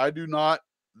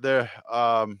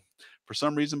 For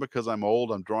some reason, because I'm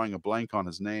old, I'm drawing a blank on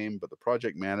his name, but the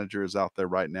project manager is out there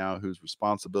right now whose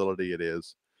responsibility it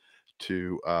is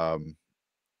to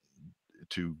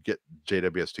get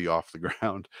JWST off the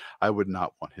ground. I would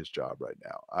not want his job right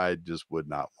now. I just would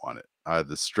not want it.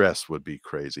 The stress would be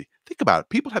crazy. Think about it.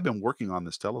 People have been working on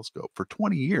this telescope for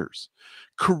 20 years.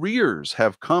 Careers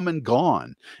have come and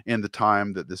gone in the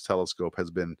time that this telescope has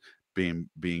been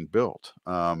being built.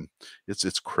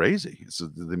 It's crazy. It's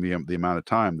the amount of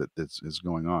time that this is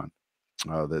going on,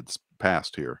 that's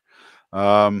passed here.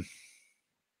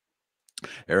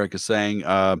 Eric is saying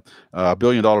a $1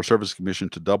 billion service commission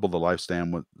to double the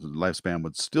lifespan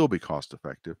would still be cost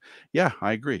effective. Yeah,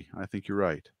 I agree. I think you're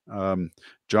right.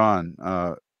 John,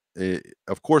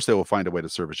 of course they will find a way to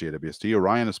service JWST.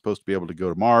 Orion is supposed to be able to go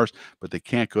to Mars, but they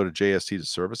can't go to JST to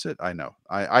service it. I know.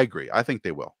 I agree. I think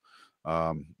they will.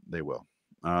 They will.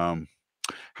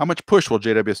 How much push will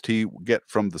JWST get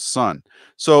from the sun?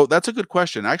 So that's a good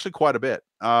question. Actually, quite a bit.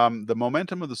 The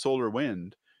momentum of the solar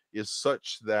wind is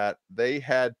such that they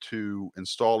had to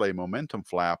install a momentum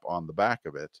flap on the back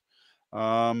of it.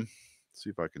 See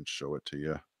if I can show it to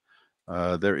you.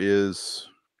 There is.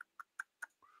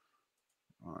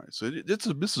 All right, so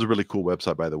this is a really cool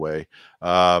website, by the way.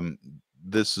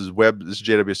 This is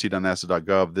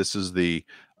jwst.nasa.gov.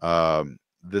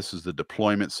 This is the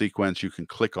deployment sequence. You can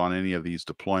click on any of these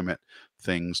deployment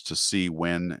things to see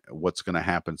what's going to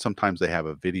happen. Sometimes they have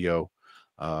a video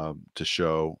to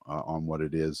show on what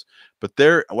it is. But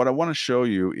what I want to show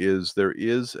you is there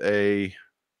is a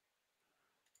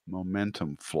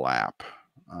momentum flap.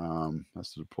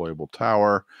 That's the deployable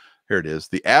tower. Here it is,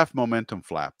 the aft momentum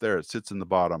flap. There, it sits in the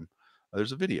bottom.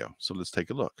 There's a video, so let's take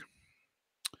a look.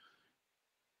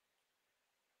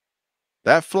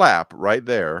 That flap right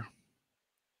there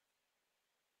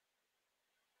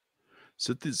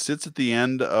sits at the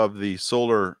end of the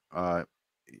solar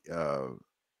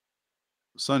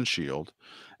sun shield,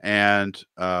 and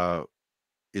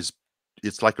it's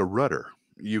like a rudder.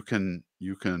 You can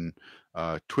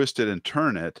twist it and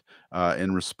turn it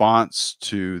in response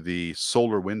to the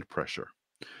solar wind pressure.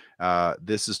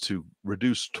 This is to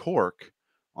reduce torque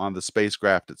on the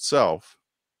spacecraft itself,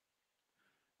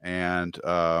 and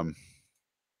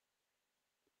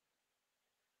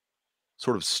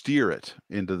sort of steer it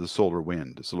into the solar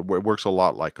wind. So it works a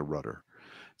lot like a rudder.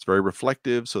 It's very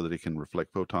reflective, so that it can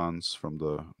reflect photons from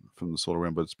the solar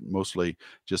wind, but it's mostly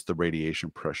just the radiation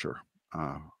pressure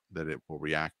that it will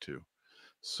react to.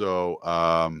 So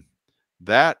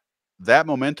that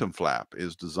momentum flap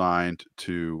is designed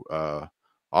to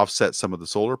offset some of the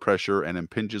solar pressure and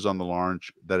impinges on the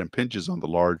large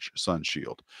sun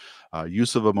shield.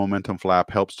 Use of a momentum flap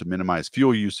helps to minimize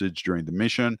fuel usage during the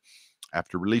mission.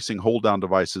 After releasing hold-down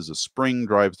devices, a spring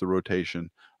drives the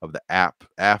rotation of the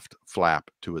aft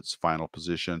flap to its final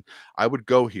position. I would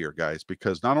go here, guys,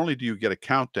 because not only do you get a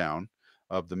countdown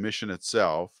of the mission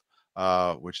itself,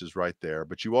 which is right there,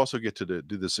 but you also get to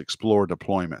do this explore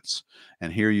deployments.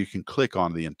 And here you can click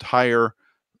on the entire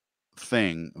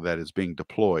thing that is being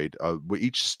deployed,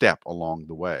 each step along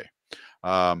the way.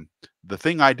 The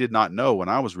thing I did not know when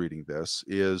I was reading this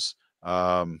is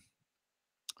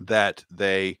that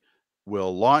they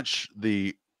will launch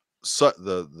the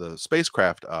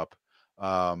spacecraft up,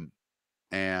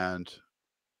 and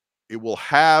it will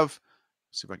have.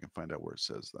 Let's see if I can find out where it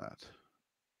says that.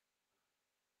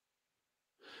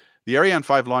 The Ariane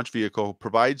 5 launch vehicle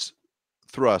provides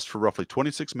thrust for roughly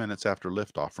 26 minutes after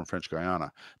liftoff from French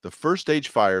Guiana. The first stage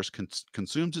fires,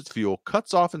 consumes its fuel,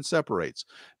 cuts off and separates.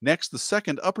 Next, the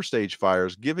second upper stage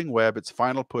fires, giving Webb its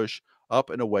final push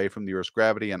up and away from the Earth's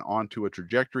gravity and onto a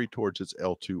trajectory towards its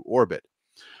L2 orbit.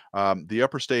 The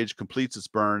upper stage completes its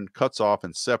burn, cuts off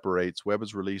and separates. Webb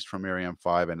is released from Ariane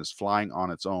 5 and is flying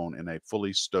on its own in a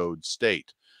fully stowed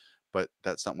state. But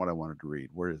that's not what I wanted to read.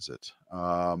 Where is it?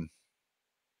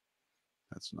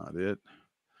 That's not it.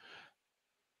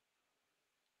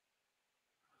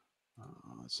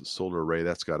 It's a solar array.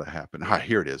 That's got to happen.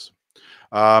 Here it is.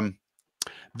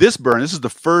 This is the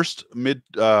first mid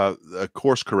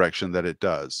course correction that it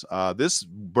does. This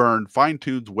burn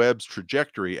fine-tunes Webb's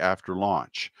trajectory after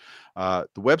launch. The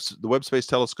Webb Space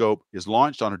Telescope is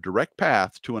launched on a direct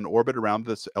path to an orbit around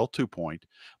this L2 point,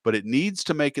 but it needs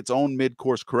to make its own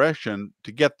mid-course correction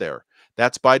to get there.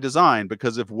 That's by design,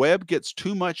 because if Webb gets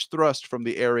too much thrust from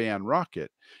the Ariane rocket,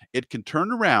 it can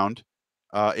turn around.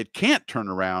 It can't turn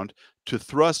around to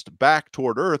thrust back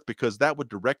toward Earth, because that would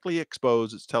directly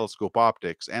expose its telescope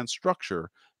optics and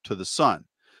structure to the sun.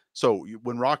 So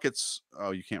when rockets,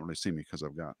 oh, you can't really see me because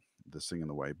I've got this thing in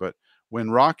the way, but when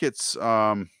rockets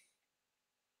slow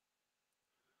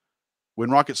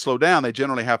down, they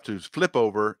generally have to flip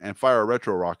over and fire a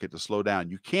retro rocket to slow down.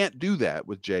 You can't do that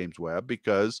with James Webb,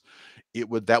 because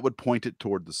that would point it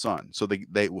toward the sun. So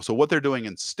so what they're doing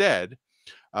instead,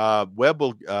 Webb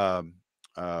will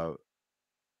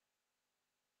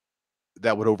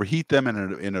that would overheat them,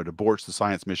 and it aborts the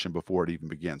science mission before it even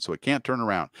begins. So it can't turn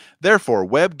around. Therefore,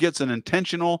 Webb gets an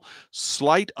intentional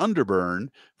slight underburn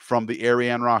from the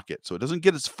Ariane rocket. So it doesn't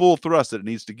get its full thrust that it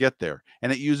needs to get there.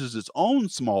 And it uses its own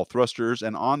small thrusters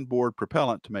and onboard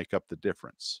propellant to make up the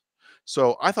difference.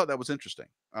 So I thought that was interesting.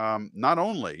 Not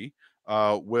only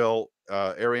will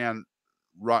Ariane,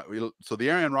 so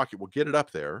the Ariane rocket will get it up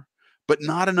there, but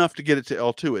not enough to get it to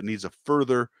L2. It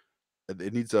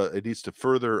needs to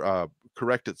further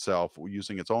correct itself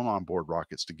using its own onboard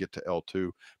rockets to get to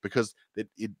L2, because they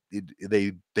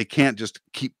can't just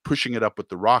keep pushing it up with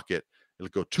the rocket. It'll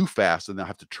go too fast, and they'll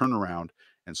have to turn around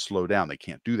and slow down. They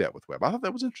can't do that with Webb. I thought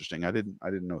that was interesting. I didn't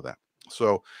know that.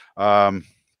 So,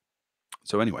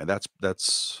 anyway, that's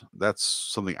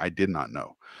something I did not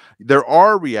know. There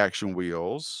are reaction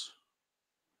wheels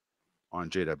on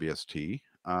JWST,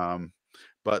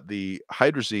 but the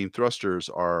hydrazine thrusters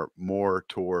are more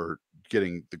toward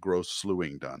getting the gross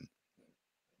slewing done.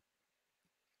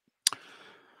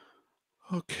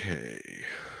 Okay.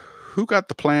 Who got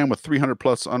the plan with 300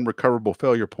 plus unrecoverable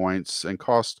failure points and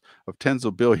cost of tens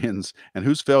of billions, and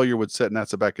whose failure would set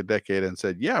NASA back a decade and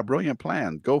said, yeah, brilliant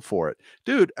plan, go for it.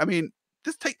 Dude, I mean,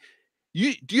 this take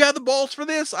do you have the balls for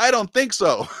this? I don't think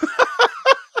so.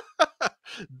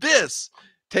 This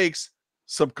takes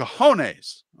some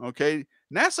cojones. Okay.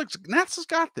 NASA's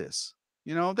got this.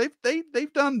 You know,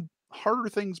 they've done harder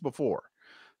things before.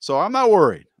 So I'm not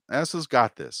worried. NASA's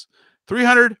got this.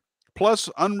 300 plus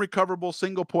unrecoverable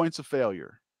single points of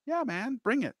failure. Yeah, man,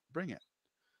 bring it. Bring it.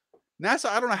 NASA,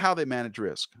 I don't know how they manage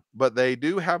risk, but they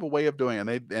do have a way of doing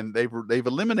it. And they've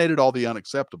eliminated all the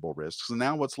unacceptable risks. And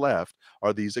now what's left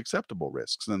are these acceptable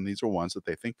risks. And these are ones that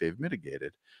they think they've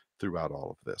mitigated throughout all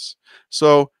of this.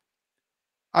 So,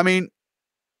 I mean,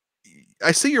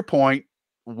 I see your point.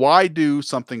 Why do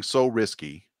something so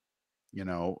risky, you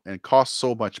know, and cost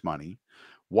so much money?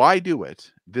 Why do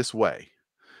it this way?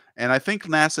 And I think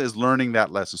NASA is learning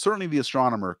that lesson. Certainly the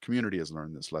astronomer community has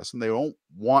learned this lesson. They don't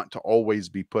want to always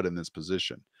be put in this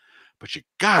position. But you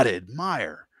got to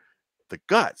admire the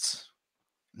guts.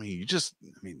 I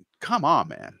mean, come on,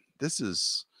 man. This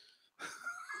is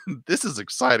this is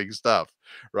exciting stuff,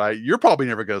 right? You're probably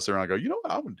never going to sit around and go, you know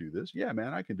what, I would do this. Yeah,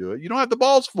 man, I can do it. You don't have the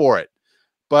balls for it.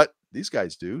 But these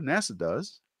guys do. NASA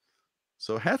does.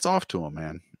 So hats off to them,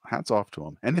 man. Hats off to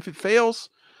them. And if it fails,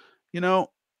 you know,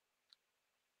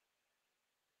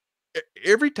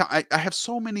 every time I have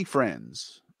so many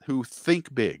friends who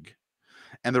think big,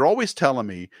 and they're always telling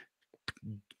me,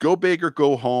 go big or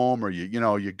go home, or you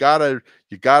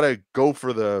gotta go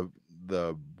for the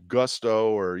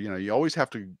gusto, or you always have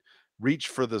to reach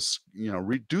for this,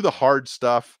 do the hard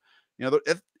stuff.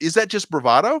 Is that just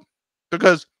bravado?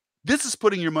 Because this is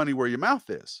putting your money where your mouth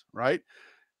is, right?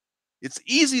 It's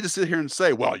easy to sit here and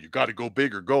say, well, you got to go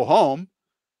big or go home,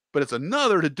 but it's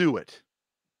another to do it.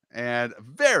 And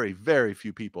very, very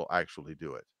few people actually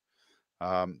do it.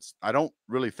 I don't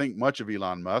really think much of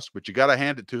Elon Musk, but you got to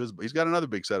hand it to he's got another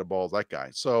big set of balls, that guy.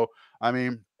 So, I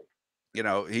mean,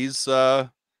 he's,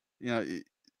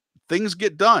 things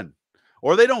get done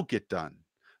or they don't get done.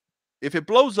 If it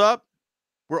blows up,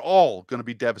 we're all going to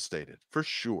be devastated for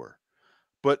sure.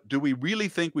 But do we really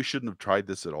think we shouldn't have tried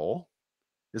this at all?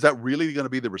 Is that really going to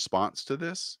be the response to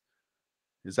this?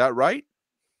 Is that right?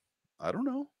 I don't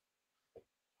know.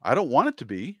 I don't want it to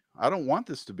be. I don't want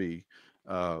this to be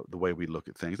the way we look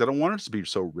at things. I don't want us to be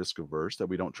so risk averse that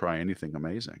we don't try anything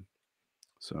amazing.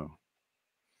 So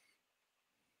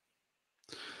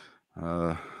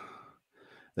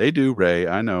they do, Ray.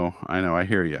 I know. I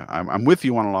hear you. I'm with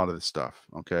you on a lot of this stuff.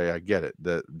 Okay, I get it.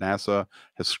 That NASA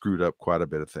has screwed up quite a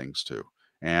bit of things too.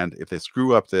 And if they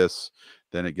screw up this,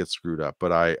 then it gets screwed up.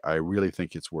 But I really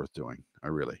think it's worth doing. I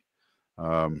really.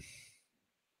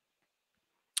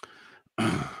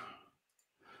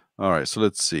 All right, so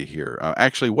let's see here.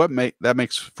 Actually, that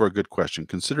makes for a good question.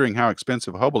 Considering how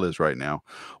expensive Hubble is right now,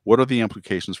 what are the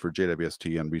implications for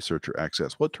JWST and researcher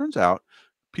access? Well, it turns out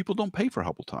people don't pay for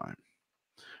Hubble time.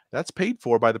 That's paid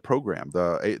for by the program.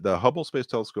 The Hubble Space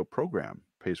Telescope program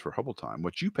pays for Hubble time.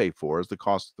 What you pay for is the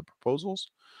cost of the proposals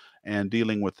and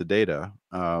dealing with the data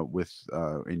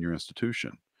in your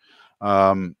institution.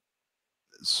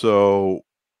 So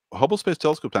Hubble Space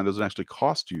Telescope time doesn't actually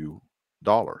cost you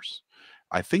dollars.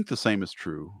 I think the same is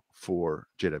true for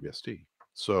JWST.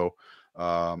 So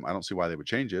I don't see why they would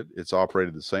change it. It's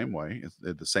operated the same way. It's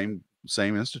the same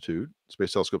institute.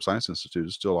 Space Telescope Science Institute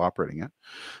is still operating it.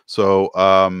 So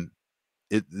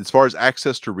as far as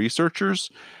access to researchers,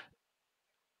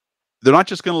 they're not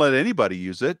just going to let anybody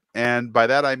use it. And by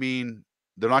that, I mean,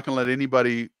 they're not going to let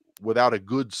anybody without a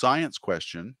good science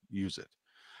question use it.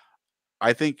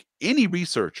 I think any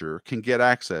researcher can get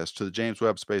access to the James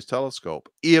Webb Space Telescope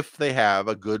if they have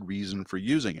a good reason for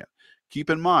using it. Keep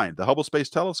in mind, the Hubble Space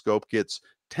Telescope gets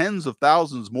tens of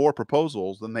thousands more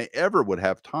proposals than they ever would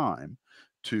have time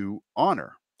to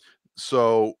honor.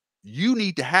 So you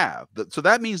need to have so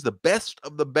that means the best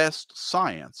of the best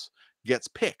science gets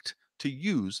picked to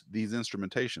use these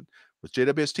instrumentation. With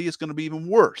JWST, it's going to be even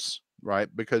worse, right?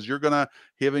 Because you're going to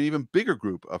have an even bigger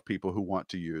group of people who want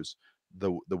to use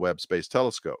the Webb Space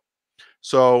Telescope.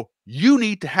 So you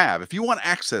need to have, if you want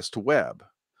access to Webb,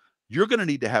 you're going to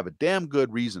need to have a damn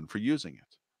good reason for using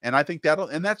it. And I think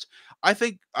I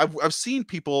think I've seen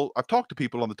people, I've talked to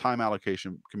people on the time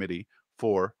allocation committee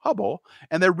for Hubble,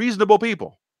 and they're reasonable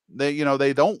people.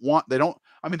 they don't want,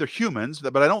 I mean, they're humans,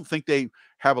 but I don't think they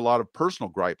have a lot of personal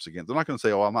gripes against. They're not going to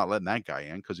say, "Oh, I'm not letting that guy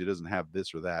in because he doesn't have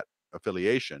this or that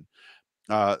affiliation."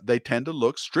 They tend to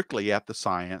look strictly at the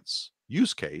science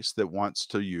use case that wants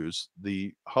to use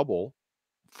the Hubble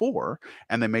for,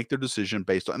 and they make their decision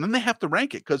based on, and then they have to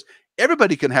rank it because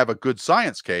everybody can have a good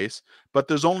science case, but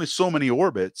there's only so many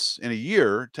orbits in a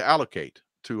year to allocate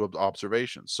to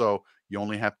observations. So you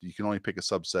can only pick a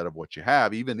subset of what you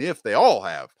have, even if they all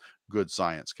have good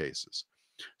science cases.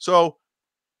 So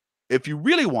if you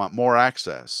really want more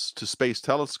access to space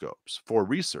telescopes for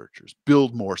researchers,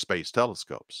 build more space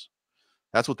telescopes.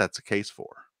 That's what that's a case for.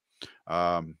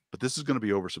 But this is going to be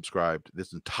oversubscribed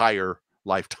this entire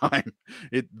lifetime.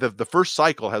 The first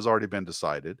cycle has already been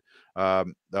decided of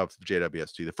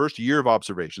JWST. The first year of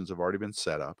observations have already been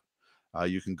set up.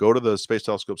 You can go to the Space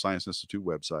Telescope Science Institute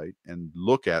website and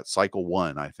look at cycle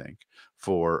 1, I think,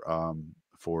 for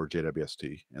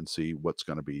JWST and see what's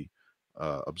going to be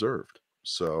observed.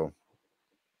 And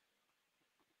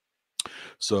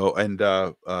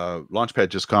Launchpad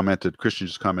just commented, Christian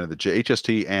just commented that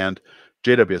HST and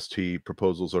JWST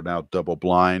proposals are now double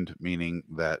blind, meaning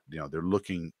that they're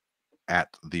looking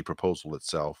at the proposal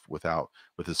itself with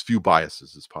as few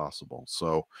biases as possible.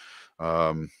 So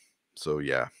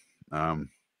yeah. All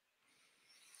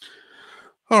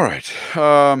right.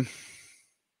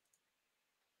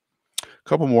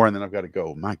 Couple more and then I've got to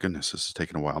go. My goodness, this is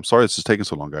taking a while. I'm sorry this is taking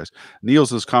so long, guys.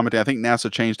 Niels is commenting, I think NASA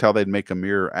changed how they'd make a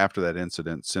mirror after that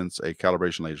incident since a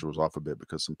calibration laser was off a bit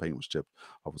because some paint was chipped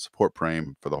off a support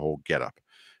frame for the whole getup.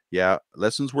 Yeah,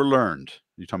 lessons were learned.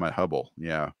 You're talking about Hubble.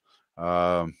 Yeah.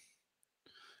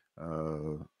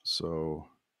 So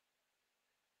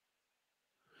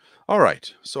all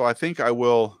right. So I think I'm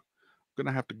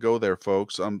gonna have to go there,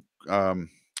 folks.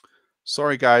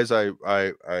 Sorry guys,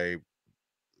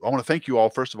 I want to thank you all,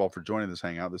 first of all, for joining this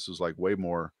hangout. This is like way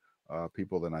more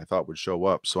people than I thought would show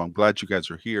up. So I'm glad you guys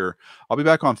are here. I'll be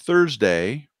back on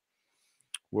Thursday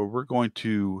where we're going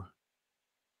to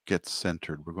get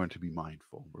centered. We're going to be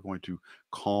mindful. We're going to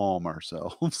calm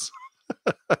ourselves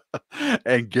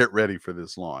and get ready for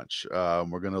this launch.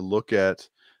 We're going to look at,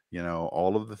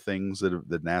 all of the things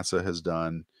that NASA has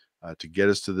done to get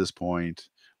us to this point.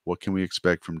 What can we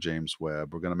expect from James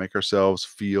Webb? We're going to make ourselves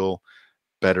feel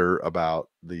better about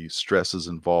the stresses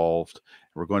involved.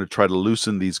 We're going to try to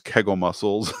loosen these Kegel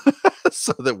muscles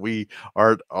so that we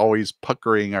aren't always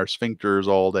puckering our sphincters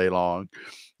all day long,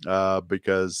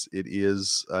 because it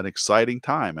is an exciting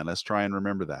time. And let's try and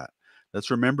remember that. Let's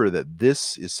remember that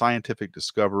this is scientific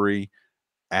discovery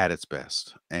at its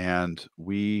best. And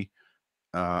we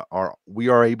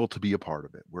are able to be a part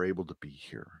of it. We're able to be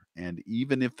here. And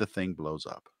even if the thing blows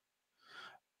up,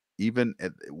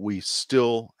 we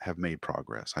still have made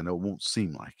progress. I know it won't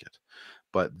seem like it,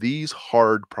 but these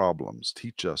hard problems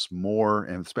teach us more,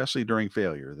 and especially during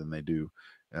failure, than they do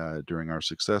during our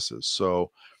successes.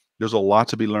 So there's a lot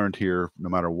to be learned here, no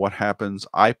matter what happens.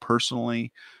 I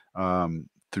personally, through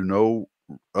no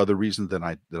other reason than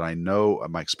that I know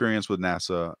my experience with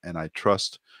NASA, and I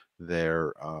trust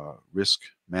their risk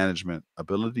management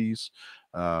abilities,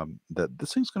 that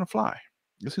this thing's going to fly.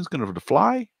 This is going to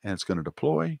fly and it's going to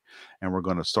deploy, and we're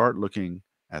going to start looking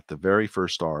at the very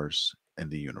first stars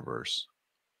in the universe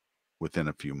within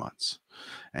a few months.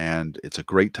 And it's a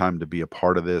great time to be a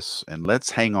part of this, and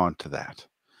let's hang on to that.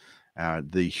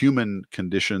 The human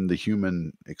condition, the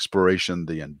human exploration,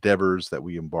 the endeavors that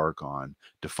we embark on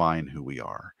define who we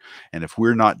are. And if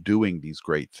we're not doing these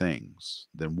great things,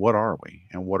 then what are we?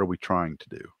 And what are we trying to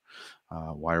do?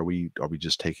 Why are we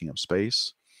just taking up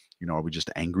space? Are we just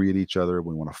angry at each other?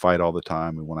 We want to fight all the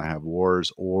time. We want to have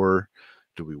wars, or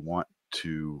do we want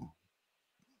to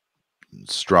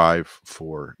strive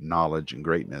for knowledge and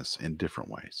greatness in different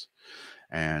ways?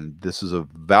 And this is a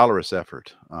valorous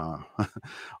effort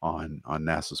on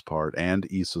NASA's part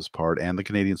and ESA's part and the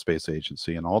Canadian Space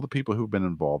Agency and all the people who've been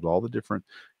involved, all the different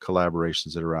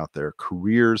collaborations that are out there.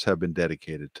 Careers have been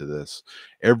dedicated to this.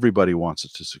 Everybody wants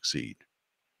it to succeed.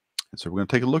 And so we're going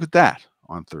to take a look at that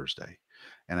on Thursday.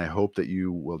 And I hope that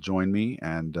you will join me,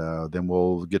 and then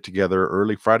we'll get together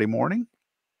early Friday morning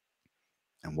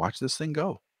and watch this thing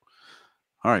go.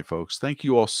 All right, folks. Thank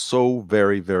you all so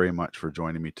very, very much for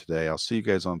joining me today. I'll see you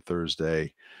guys on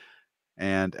Thursday.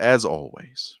 And as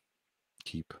always,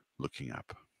 keep looking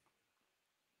up.